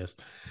 Famous.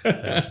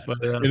 But,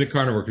 in the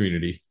carnivore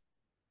community.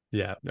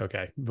 Yeah.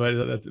 Okay.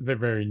 But that's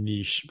very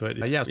niche. But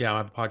yeah, I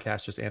have a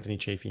podcast, just Anthony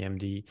Chaffee,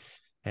 MD.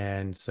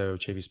 And so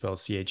Chaffee spelled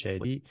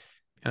CHAD.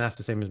 And that's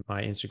the same as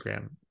my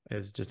Instagram,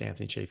 is just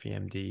Anthony Chaffee,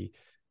 MD.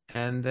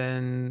 And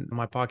then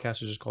my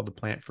podcast is just called The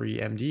Plant Free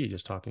MD,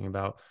 just talking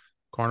about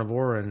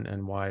carnivore,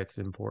 and why it's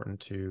important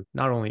to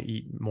not only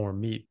eat more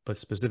meat, but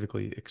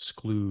specifically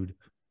exclude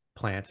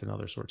plants and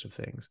other sorts of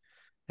things.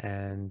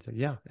 And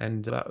yeah,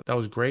 and that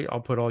was great.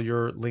 I'll put all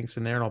your links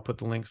in there, and I'll put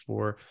the links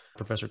for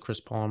Professor Chris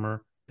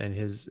Palmer and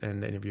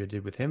the interview I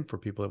did with him for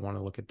people that want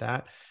to look at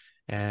that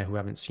and who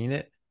haven't seen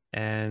it.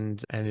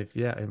 And if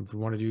we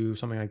want to do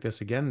something like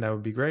this again, that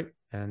would be great.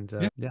 And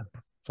Yeah, yeah,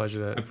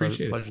 pleasure I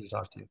appreciate it. to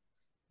talk to you.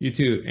 You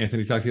too,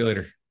 Anthony. Talk to you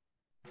later.